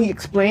knew. But when he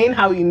explained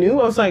how he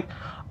knew, I was like,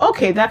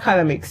 okay, that kind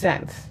of makes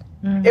sense.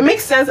 Mm. It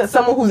makes sense that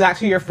someone who's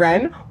actually your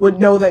friend would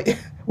know that,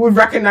 would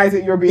recognize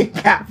that you're being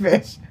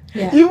catfish.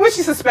 Yeah. Even when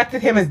she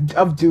suspected him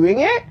of doing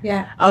it,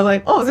 Yeah. I was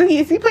like, oh,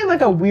 is he playing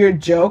like a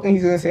weird joke and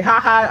he's going to say,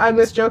 haha, I'm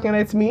just joking,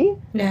 it's me?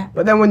 Yeah.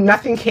 But then when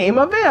nothing came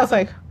of it, I was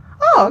like,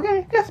 oh,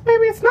 okay, guess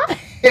maybe it's not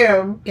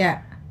him.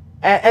 Yeah.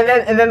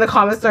 And then the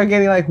comments started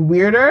getting like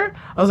weirder.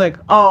 I was like,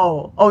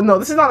 oh no,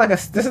 this is not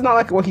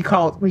like what he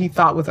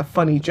thought was a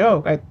funny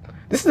joke.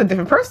 This is a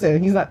different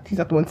person. He's not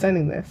the one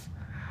sending this.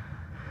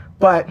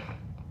 But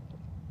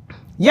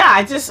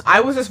yeah,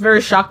 I was just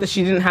very shocked that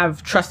she didn't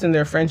have trust in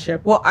their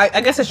friendship. Well, I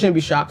guess I shouldn't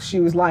be shocked.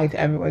 She was lying to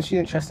everyone. She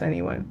didn't trust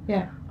anyone.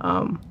 Yeah.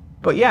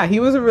 But yeah, he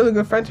was a really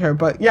good friend to her.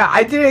 But yeah,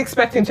 I didn't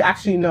expect him to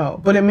actually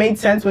know. But it made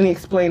sense when he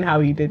explained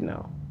how he did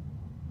know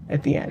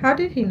at the end. How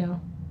did he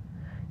know?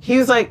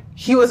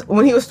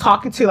 When he was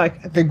talking to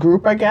like the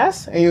group, I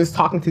guess, and he was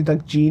talking to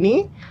like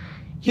Jeannie,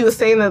 he was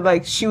saying that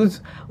like she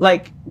was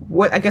like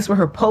what I guess with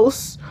her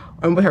posts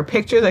and with her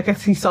pictures, I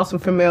guess he saw some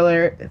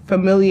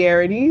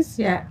familiarities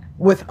Yeah.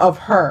 of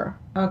her.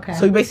 Okay.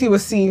 So he basically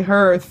was seeing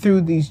her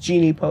through these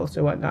Jeannie posts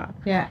or whatnot.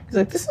 Yeah. He's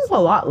like, this is a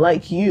lot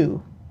like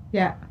you.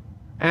 Yeah.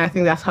 And I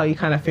think that's how he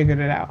kind of figured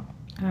it out.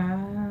 Ah.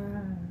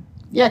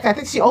 Yeah, 'cause I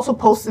think she also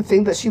posted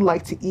things that she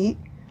liked to eat.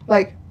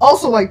 Like,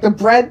 also, like, the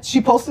bread,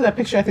 she posted that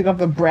picture, I think, of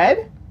the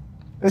bread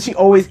that she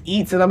always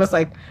eats. And I'm just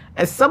like,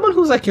 as someone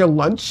who's, like, your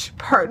lunch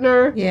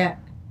partner, Yeah.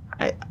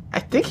 I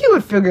think you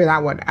would figure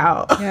that one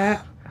out.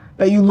 Yeah.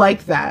 That you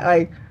like that.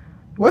 Like,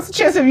 what's the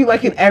chance of you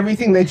liking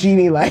everything that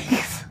Jeannie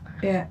likes?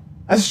 Yeah.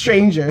 A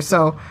stranger.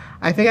 So,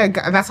 I think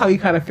that's how he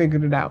kind of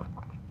figured it out.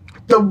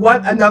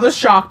 Another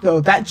shock, though,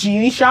 that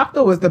Jeannie shock,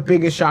 though, was the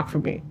biggest shock for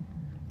me.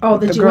 Oh,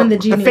 when the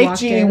Genie fake walked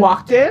Jeannie in.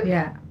 walked in?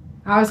 Yeah.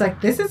 I was like,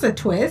 this is a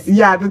twist.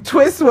 Yeah, the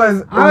twist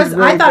was. I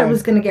really thought good. it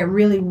was gonna get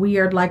really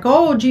weird, like,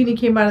 oh, Genie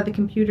came out of the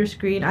computer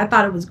screen. I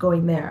thought it was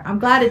going there. I'm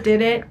glad it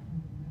did it.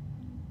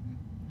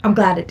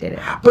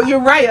 But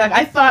you're right. Like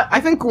I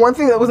think one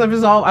thing that wasn't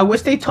resolved. I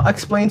wish they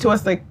explained to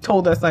us, like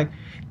told us, like,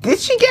 did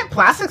she get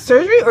plastic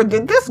surgery or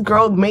did this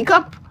girl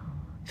makeup,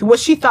 what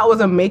she thought was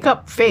a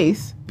makeup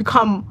face,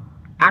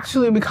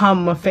 actually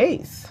become a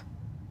face?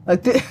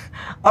 Like,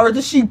 or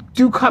did she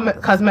do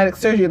cosmetic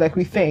surgery like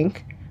we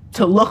think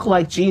to look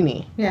like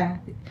Jeannie? Yeah.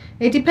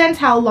 It depends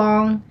how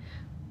long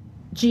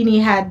Jeannie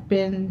had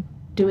been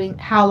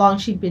how long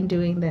she'd been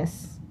doing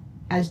this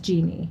as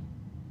Jeannie.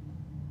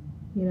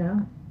 You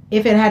know?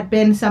 If it had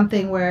been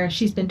something where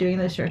she's been doing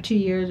this for 2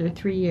 years or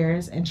 3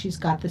 years and she's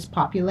got this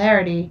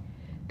popularity,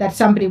 that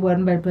somebody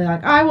wouldn't be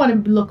like, I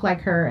want to look like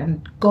her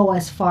and go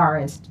as far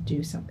as to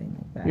do something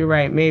like that. You're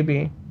right,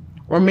 maybe.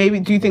 Or maybe,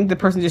 do you think the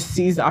person just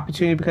sees the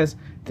opportunity because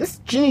this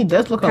Jeannie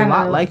does look a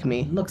lot like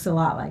me? Looks a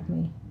lot like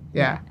me.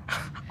 Yeah.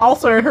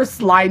 Also, in her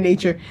sly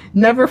nature,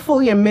 never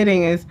fully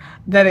admitting is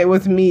that it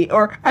was me.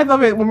 Or I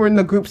love it when we're in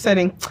the group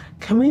setting.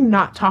 Can we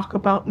not talk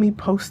about me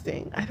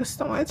posting? I just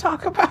don't want to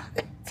talk about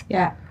it.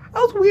 Yeah. That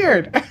was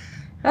weird.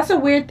 That's a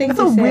weird thing to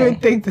say. That's a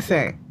weird thing to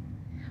say.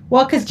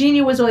 Well, because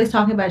Jeannie was always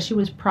talking about she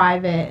was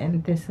private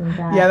and this and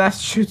that. Yeah,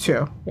 that's true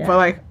too. Yeah. But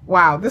like,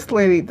 wow, this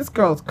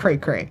girl's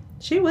cray-cray.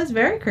 She was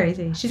very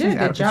crazy. She did She's a out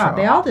good of job. control.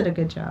 They all did a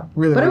good job.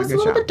 Really, but it really was a good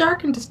little job. bit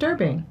dark and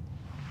disturbing.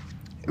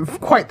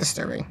 Quite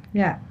disturbing.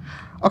 Yeah.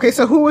 Okay,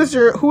 so who would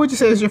you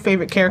say is your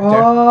favorite character?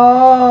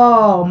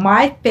 Oh,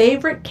 my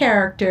favorite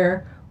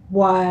character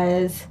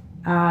was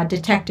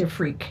Detective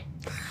Freak.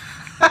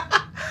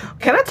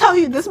 Can I tell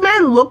you, this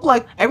man looked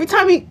like every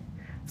time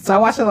So I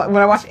watch a lot,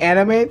 when I watch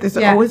anime. There's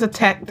Yeah. always a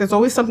tech. There's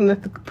always something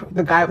that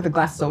the guy with the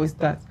glasses always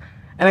does.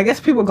 And I guess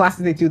people with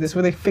glasses, they do this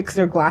where they fix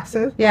their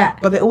glasses. Yeah.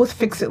 But they always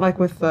fix it like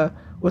with the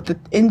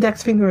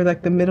index finger or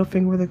like the middle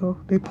finger where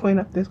they point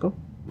up. They just go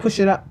push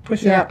it up.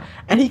 Yeah.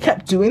 And he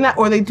kept doing that,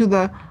 or they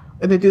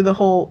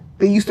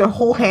use their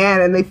whole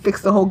hand and they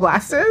fix the whole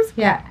glasses.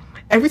 Yeah.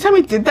 Every time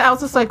he did that, I was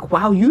just like,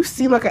 wow, you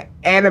seem like an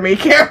anime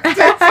character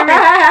to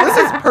me. This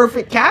is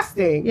perfect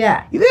casting.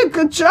 Yeah. You did a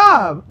good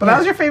job. But Yeah. that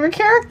was your favorite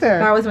character.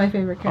 That was my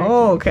favorite character.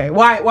 Oh, okay.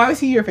 Why was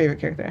he your favorite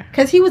character?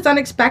 Because he was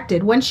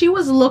unexpected. When she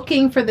was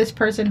looking for this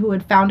person who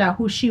had found out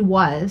who she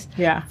was,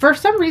 Yeah. for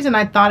some reason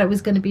I thought it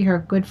was going to be her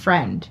good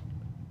friend,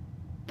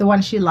 the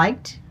one she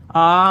liked.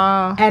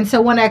 And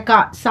so when I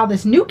saw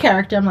this new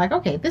character, I'm like,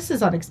 okay, this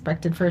is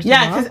unexpected. First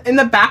Yeah, of all, because in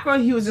the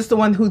background, he was just the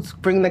one who's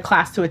bringing the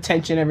class to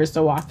attention every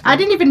so often. I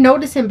didn't even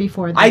notice him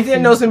before. This I didn't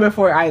scene, notice him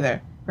before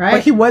either. Right?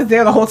 But he was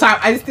there the whole time.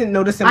 I just didn't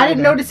notice him. I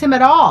didn't notice him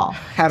at all.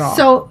 At all.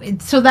 So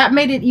that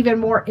made it even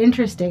more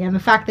interesting, and the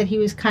fact that he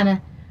was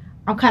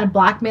I'm kind of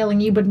blackmailing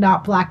you, but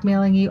not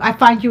blackmailing you. I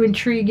find you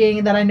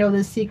intriguing that I know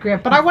this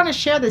secret, but I want to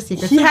share this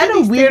secret. He So had a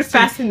these weird things-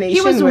 fascination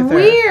He was with her.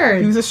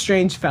 weird. He was a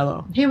strange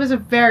fellow. He was a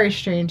very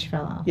strange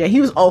fellow. Yeah, he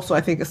was also,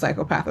 I think, a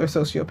psychopath or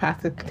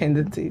sociopathic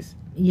tendencies.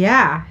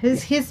 Yeah,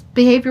 his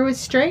behavior was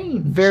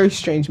strange. Very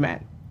strange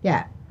man.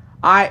 Yeah.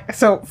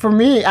 So for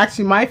me,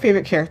 actually, my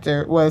favorite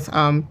character was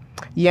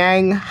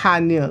Yang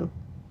Hanil,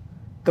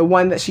 the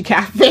one that she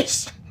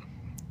catfished.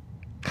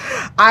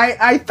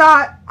 I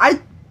thought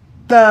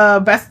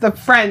the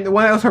friend, the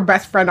one that was her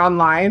best friend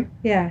online,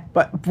 Yeah.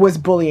 but was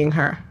bullying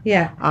her.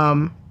 Yeah.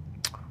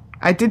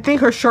 I did think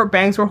her short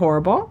bangs were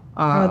horrible.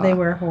 They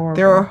were horrible.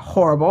 They were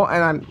horrible,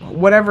 and on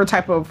whatever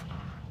type of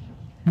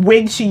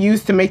wig she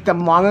used to make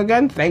them long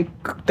again, thank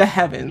the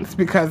heavens,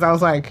 because I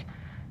was like,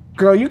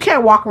 girl, you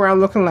can't walk around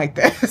looking like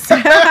this. Grow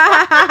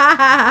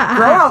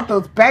out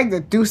those bangs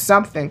and do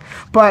something.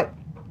 But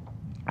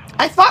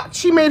I thought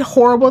she made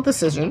horrible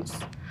decisions.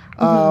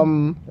 She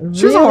was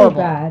Really horrible.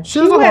 bad. She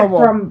was went horrible.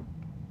 from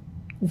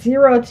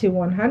 0 to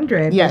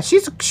 100. Yeah, she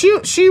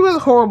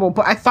was horrible,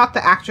 but I thought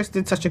the actress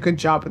did such a good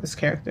job with this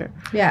character.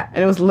 Yeah.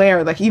 And it was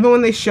layered. Like, even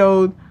when they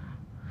showed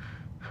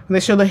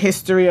the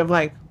history of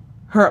like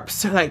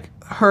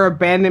her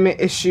abandonment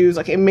issues,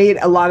 like, it made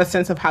a lot of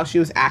sense of how she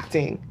was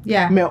acting.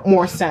 Yeah.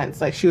 More sense.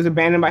 Like, she was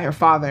abandoned by her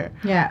father.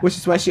 Yeah. Which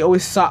is why she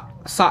always sought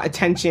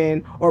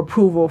attention or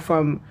approval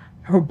from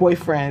her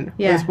boyfriend.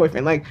 Yeah. His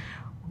boyfriend. Like,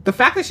 the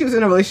fact that she was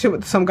in a relationship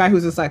with some guy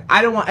who's just like,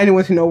 I don't want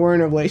anyone to know we're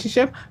in a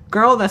relationship.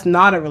 Girl, that's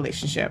not a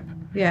relationship.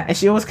 Yeah. And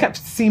she always kept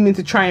seeming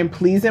to try and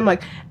please him.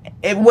 Like,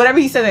 whatever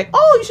he said, like,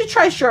 oh, you should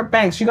try short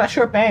bangs. She got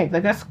short bangs.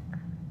 Like,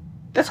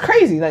 that's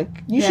crazy. Like,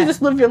 you should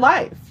just live your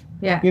life.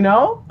 Yeah. You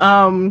know?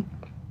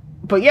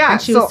 But yeah.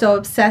 And she was so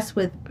obsessed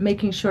with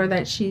making sure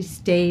that she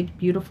stayed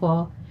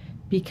beautiful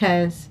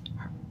because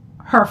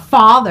her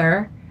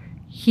father,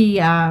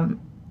 he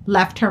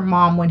left her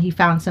mom when he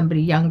found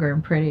somebody younger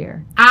and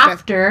prettier.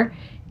 After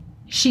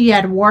she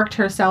had worked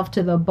herself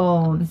to the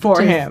bone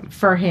For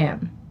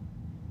him.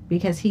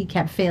 Because he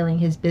kept failing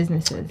his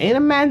businesses. Ain't a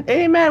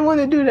man want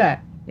to do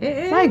that.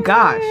 My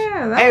gosh.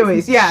 Yeah,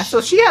 Anyways, yeah.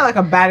 So she had like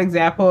a bad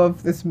example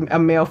of a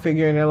male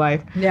figure in her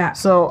life. Yeah.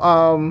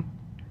 So,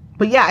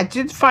 but yeah, I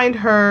did find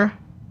her.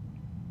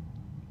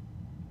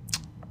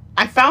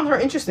 I found her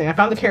interesting. I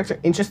found the character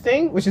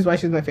interesting, which is why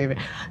she's my favorite.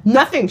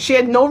 She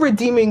had no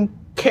redeeming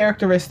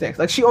characteristics.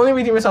 Like, she only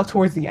redeemed herself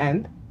towards the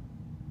end.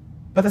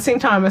 But at the same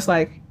time, it's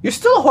like, you're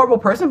still a horrible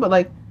person, but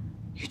like,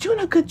 you're doing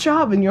a good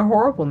job in your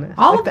horribleness.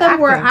 All like, of the them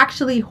were acting.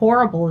 actually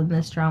horrible in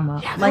this drama.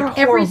 Yeah, they like were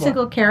every horrible.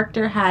 single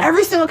character had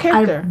Every single a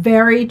character.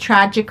 very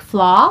tragic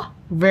flaw.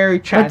 Very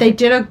tragic. But they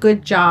did a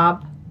good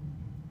job.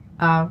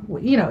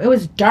 It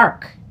was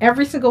dark.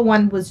 Every single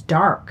one was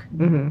dark.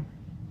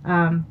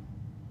 Mm-hmm.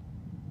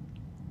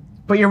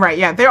 But you're right.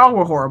 Yeah, they all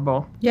were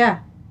horrible. Yeah.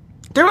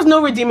 There was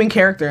no redeeming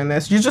character in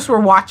this. You just were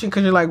watching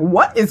because you're like,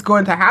 what is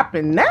going to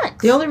happen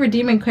next? The only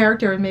redeeming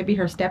character was maybe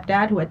her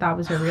stepdad, who I thought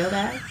was her real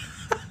dad.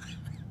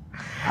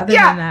 Other than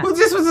Yeah, that. who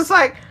just was just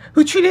like,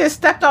 who treated his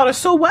stepdaughter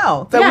so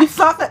well that we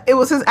thought that it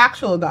was his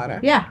actual daughter.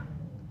 Yeah.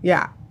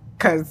 Yeah,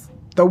 because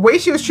the way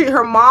she was treating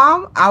her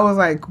mom, I was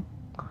like,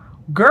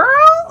 girl,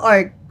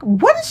 like,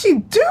 what did she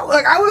do?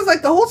 Like, I was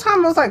like, the whole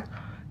time I was like,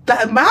 the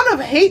amount of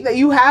hate that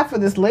you have for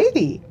this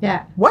lady.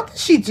 Yeah. What did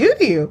she do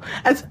to you?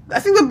 And I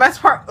think the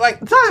best part,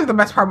 like, it's not even the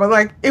best part, but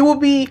like, it will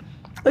be,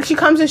 like, she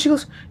comes in, she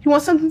goes, you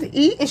want something to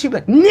eat? And she'd be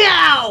like,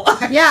 no!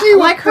 Yeah, She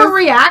like was her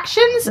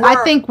reactions,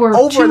 I think were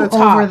over too the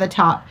top. over the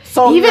top.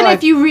 So even you're like-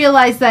 if you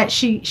realize that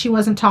she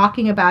wasn't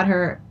talking about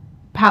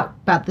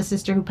about the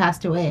sister who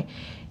passed away,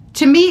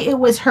 to me it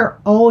was her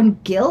own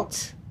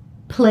guilt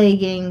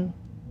plaguing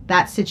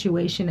that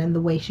situation and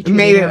the way she treated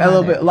made it her a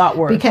little mother. bit, a lot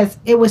worse. Because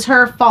it was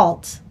her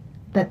fault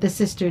that the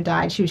sister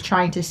died. She was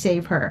trying to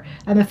save her,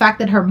 and the fact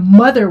that her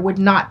mother would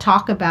not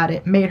talk about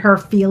it made her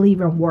feel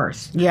even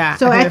worse. Yeah,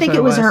 So I that's think what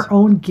it was her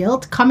own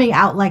guilt coming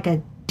out like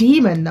a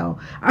demon, though.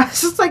 I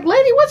was just like,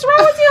 lady, what's wrong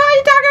with you? How are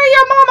you talking to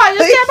your mama?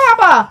 Your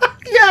stepmama?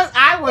 Yes,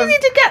 I You was. need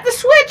to get the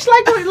switch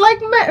like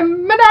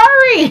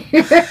Minari.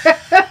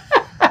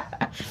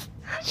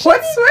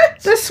 What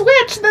switch? The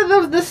switch,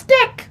 the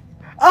stick.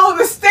 Oh,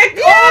 the stick.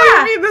 Yeah.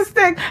 Oh, you mean the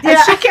stick. And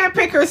Yeah. she can't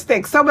pick her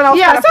stick. Someone else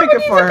Yeah, gotta pick someone it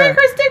needs for to her. pick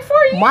her stick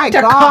for you. My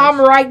to gosh. calm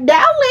right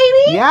down,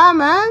 lady. Yeah,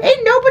 man.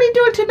 Ain't nobody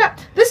doing too much.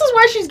 This is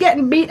why she's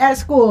getting beat at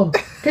school.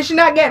 Because she's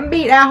not getting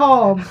beat at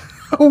home.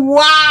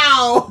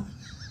 Wow.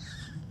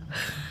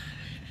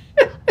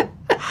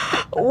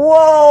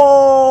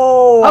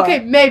 Whoa. Okay,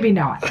 maybe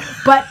not.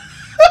 But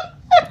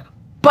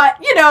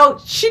you know,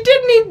 she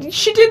did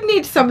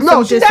need some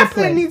No, she discipline.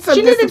 definitely needs some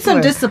She needed discipline.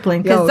 some discipline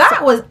Yo, because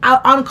that was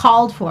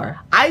uncalled for.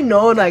 I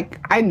know that,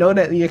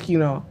 you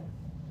know,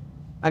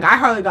 like I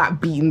hardly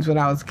got beatings when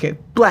I was a kid.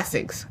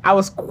 Blessings. I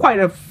was quite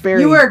a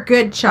very. You were a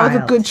good child. I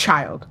was a good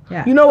child.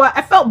 Yeah. You know what?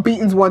 I felt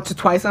beatings once or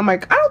twice. I'm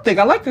like, I don't think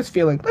I like this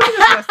feeling. Let me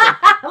just listen.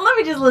 Let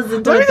me just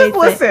listen to Let me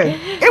what just they listen.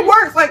 say. It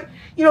works. Like,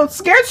 you know,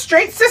 scared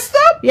straight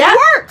system. Yeah. It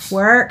works.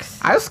 Works.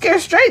 I was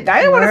scared straight. I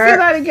didn't want to feel Works.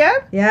 that again.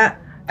 Yeah.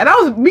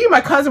 And me and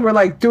my cousin were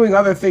like doing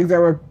other things that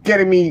were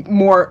getting me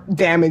more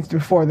damaged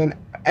before then.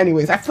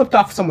 Anyways, I flipped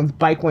off someone's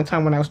bike one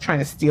time when I was trying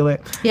to steal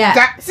it.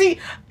 Yeah. See,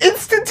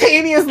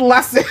 instantaneous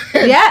lesson.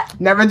 Yeah.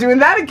 Never doing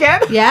that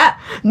again. Yeah.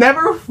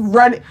 Never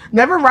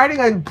riding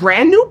a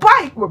brand new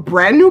bike with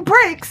brand new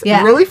brakes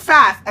Yeah. really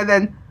fast and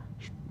then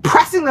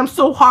pressing them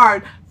so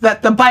hard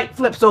that the bike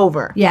flips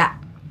over. Yeah.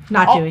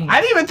 Not doing I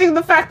it. didn't even think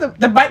the fact that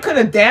the bike could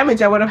have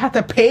damaged, I would have had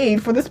to pay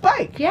for this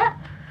bike. Yeah.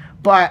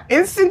 But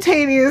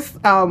instantaneous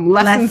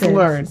lessons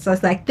learned. So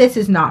it's like, this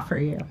is not for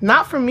you.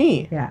 Not for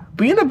me. Yeah.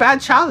 Being a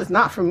bad child is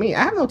not for me.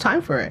 I have no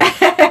time for it.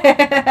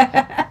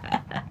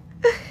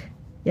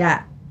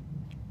 Yeah.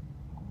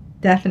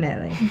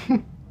 Definitely.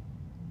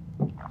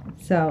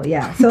 So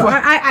yeah. So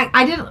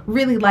I didn't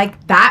really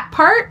like that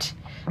part.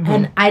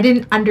 And I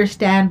didn't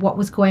understand what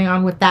was going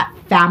on with that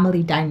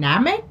family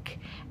dynamic.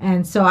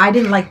 And so I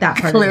didn't like that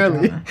part.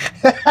 Clearly. Of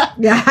the drama.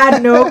 Yeah, I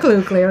had no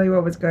clue clearly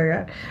what was going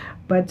on.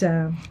 But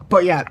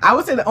But yeah, I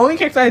would say the only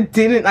character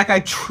I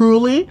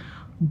truly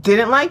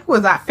didn't like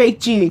was that fake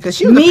genie because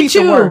she was a me piece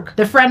of too. work.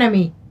 The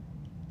frenemy.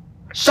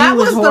 She That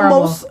was the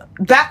horrible. most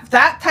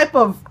that type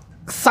of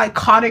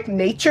psychotic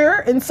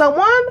nature in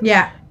someone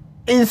Yeah.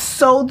 is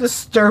so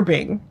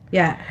disturbing.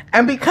 Yeah.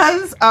 And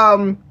because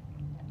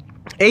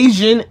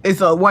Asian is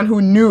the one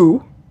who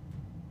knew,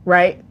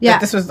 right? Yeah.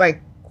 That this was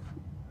like,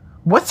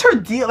 what's her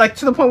deal? Like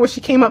to the point where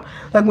she came up,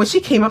 like when she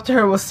came up to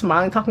her, was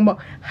smiling, talking about,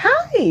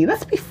 "Hi,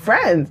 let's be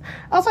friends."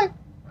 I was like,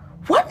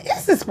 what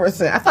is this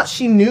person? I thought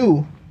she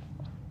knew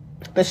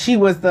that she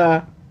was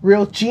the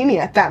real genie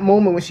at that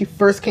moment when she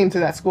first came to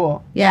that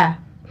school. Yeah.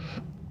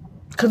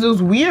 Because it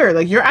was weird.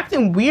 Like, you're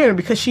acting weird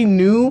because she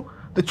knew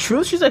the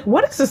truth. She's like,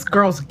 what is this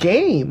girl's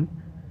game?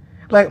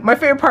 Like, my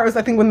favorite part was,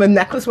 I think, when the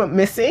necklace went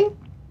missing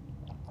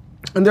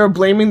and they were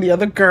blaming the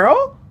other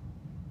girl.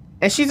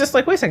 And she's just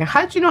like, wait a second,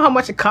 how did you know how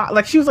much it cost?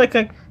 Like, she was like,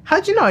 how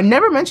did you know? I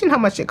never mentioned how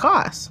much it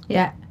cost.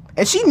 Yeah.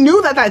 And she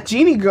knew that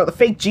genie girl, the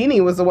fake genie,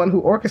 was the one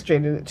who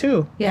orchestrated it,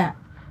 too. Yeah.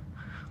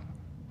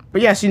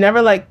 But yeah, she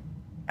never, like,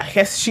 I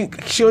guess she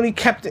only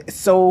kept it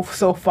so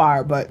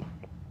far, but...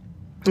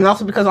 And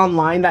also because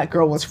online that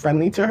girl was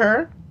friendly to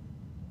her.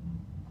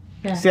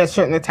 Yeah. She had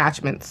certain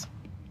attachments.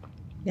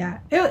 Yeah.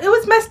 It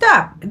was messed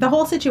up. The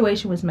whole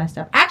situation was messed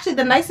up. Actually,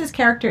 the nicest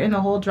character in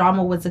the whole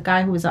drama was the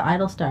guy who was an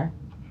idol star.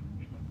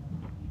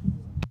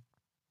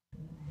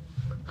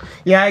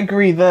 Yeah, I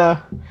agree.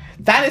 That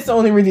is the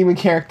only redeeming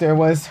character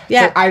was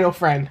the idol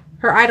friend.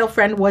 Her idol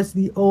friend was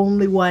the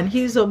only one.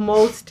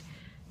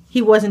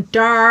 He wasn't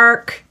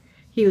dark.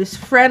 He was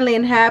friendly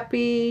and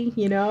happy,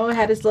 you know,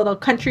 had his little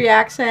country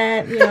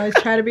accent, you know, he's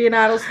trying to be an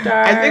idol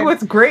star. I think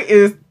what's great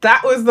is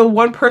that was the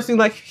one person,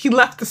 like, he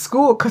left the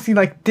school because he,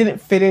 like, didn't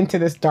fit into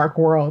this dark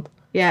world.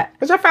 Yeah.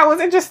 Which I found was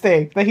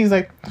interesting. That he's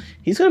like,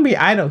 he's going to be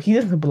idol. He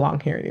doesn't belong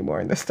here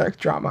anymore in this dark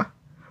drama.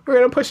 We're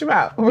going to push him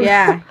out.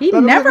 Yeah. He Let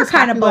him live never his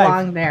kind of happy life.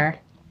 belonged there.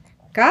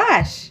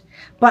 Gosh.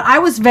 But I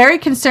was very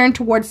concerned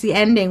towards the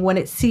ending when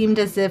it seemed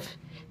as if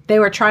they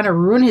were trying to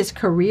ruin his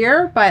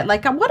career. But,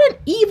 like, what an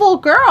evil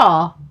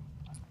girl.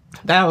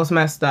 That was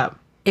messed up.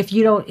 If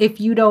you don't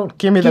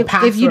Give me the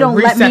password. if you don't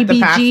let Reset me the be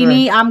password.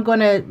 Genie, I'm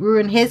gonna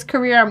ruin his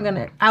career. I'm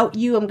gonna out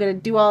you. I'm gonna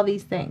do all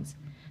these things.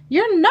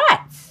 You're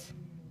nuts.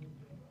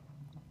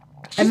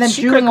 And then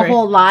She doing a cray-cray.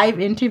 whole live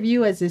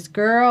interview as this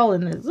girl,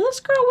 and this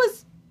girl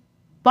was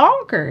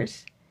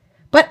bonkers.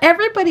 But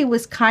everybody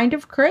was kind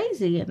of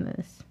crazy in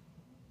this.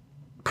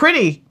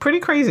 Pretty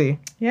crazy.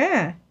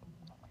 Yeah.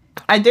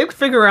 I did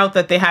figure out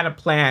that they had a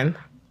plan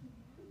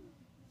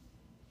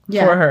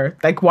Yeah. for her.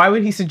 Like, why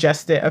would he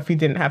suggest it if he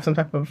didn't have some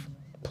type of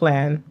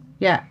plan?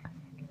 Yeah.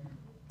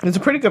 It's a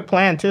pretty good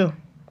plan, too.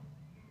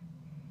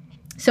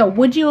 So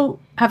would you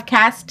have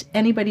cast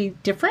anybody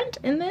different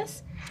in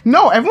this?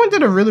 No, everyone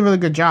did a really, really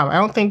good job. I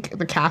don't think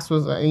the cast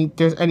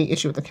there's any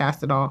issue with the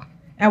cast at all.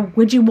 And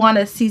would you want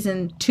a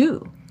season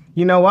 2?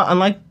 You know what?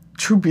 Unlike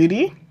True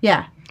Beauty,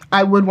 Yeah.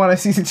 I would want a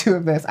season 2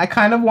 of this. I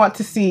kind of want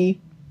to see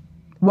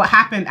what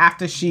happened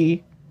after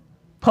she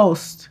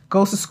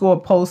goes to school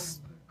and posts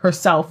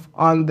herself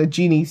on the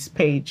Genie's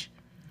page?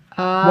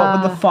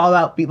 What would the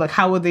fallout be? Like,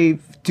 how would they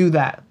do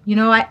that? You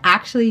know, I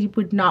actually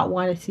would not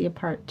want to see a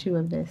part 2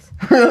 of this.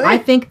 Really? I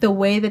think the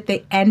way that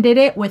they ended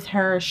it with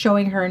her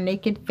showing her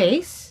naked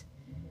face,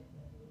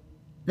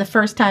 the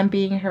first time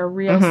being her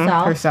real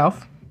self,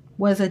 Herself.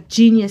 was a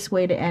genius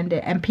way to end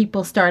it. And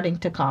people starting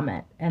to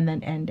comment and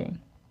then ending.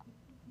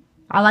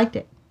 I liked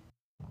it.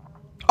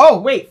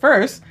 Oh, wait,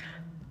 first,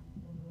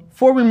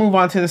 before we move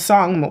on to the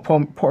song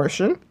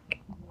portion,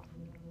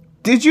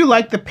 did you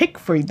like this pick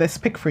for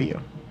you?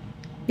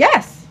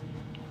 Yes,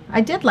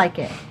 I did like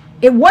it.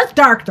 It was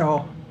dark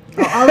though,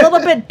 a little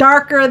bit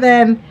darker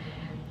than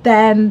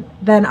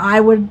I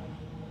would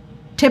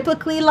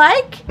typically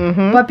like.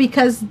 But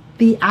because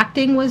the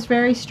acting was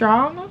very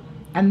strong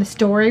and the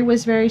story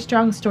was very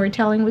strong, the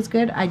storytelling was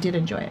good, I did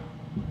enjoy it.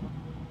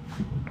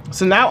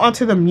 So now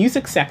onto the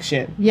music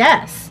section.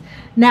 Yes.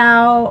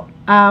 Now,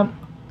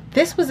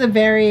 this was a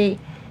very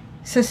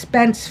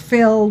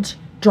suspense-filled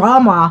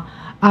drama.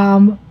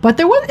 But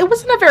it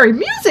wasn't a very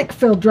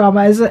music-filled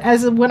drama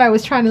as when I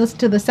was trying to listen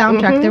to the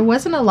soundtrack. There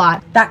wasn't a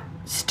lot that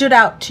stood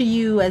out to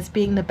you as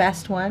being the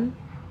best one.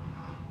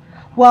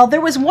 Well,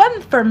 there was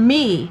one for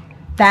me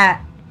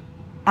that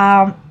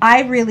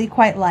I really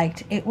quite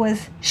liked. It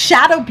was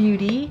Shadow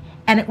Beauty,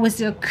 and it was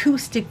the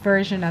acoustic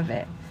version of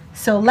it.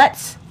 So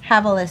let's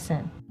have a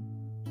listen.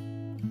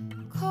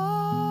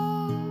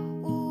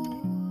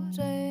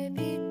 거울에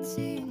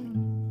비친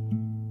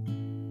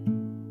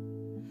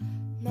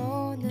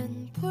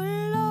너는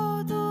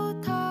불러도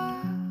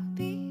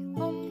답이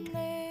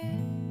없네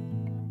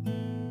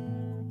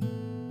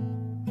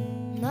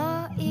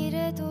나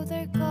이래도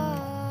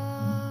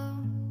될까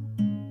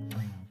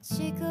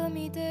지금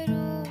이대로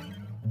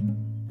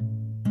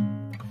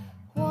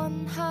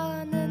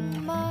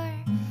원하는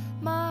말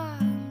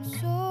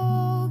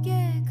마음속에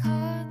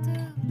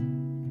가득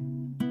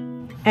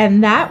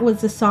And that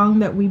was a song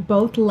that we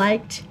both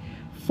liked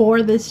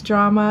for this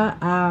drama.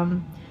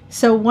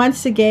 So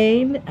once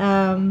again,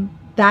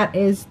 that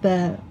is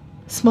the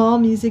small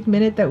music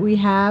minute that we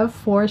have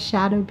for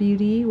Shadow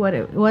Beauty. What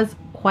it was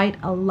quite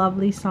a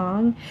lovely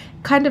song,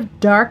 kind of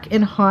dark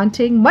and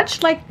haunting,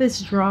 much like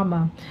this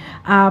drama.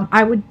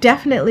 I would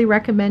definitely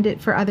recommend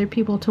it for other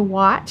people to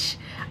watch.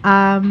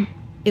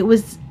 It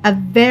was a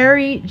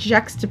very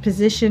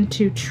juxtaposition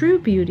to True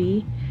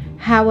Beauty.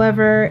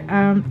 However,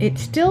 it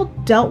still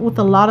dealt with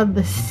a lot of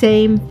the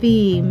same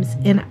themes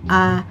in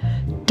a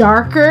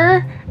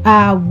darker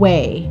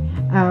way.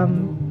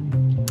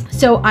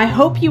 So I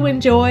hope you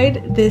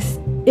enjoyed this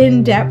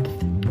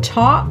in-depth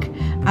talk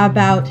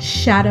about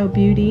Shadow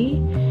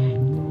Beauty.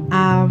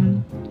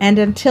 And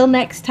until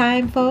next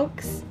time,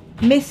 folks,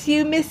 miss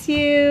you, miss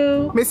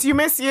you. Miss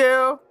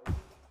you.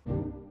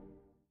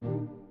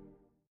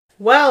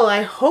 Well,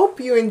 I hope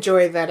you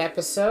enjoyed that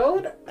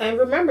episode. And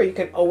remember, you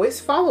can always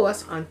follow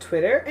us on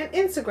Twitter and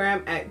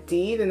Instagram at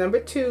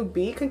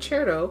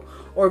D2Bconcerto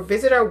or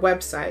visit our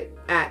website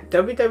at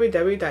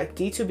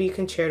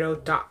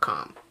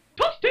www.d2bconcerto.com.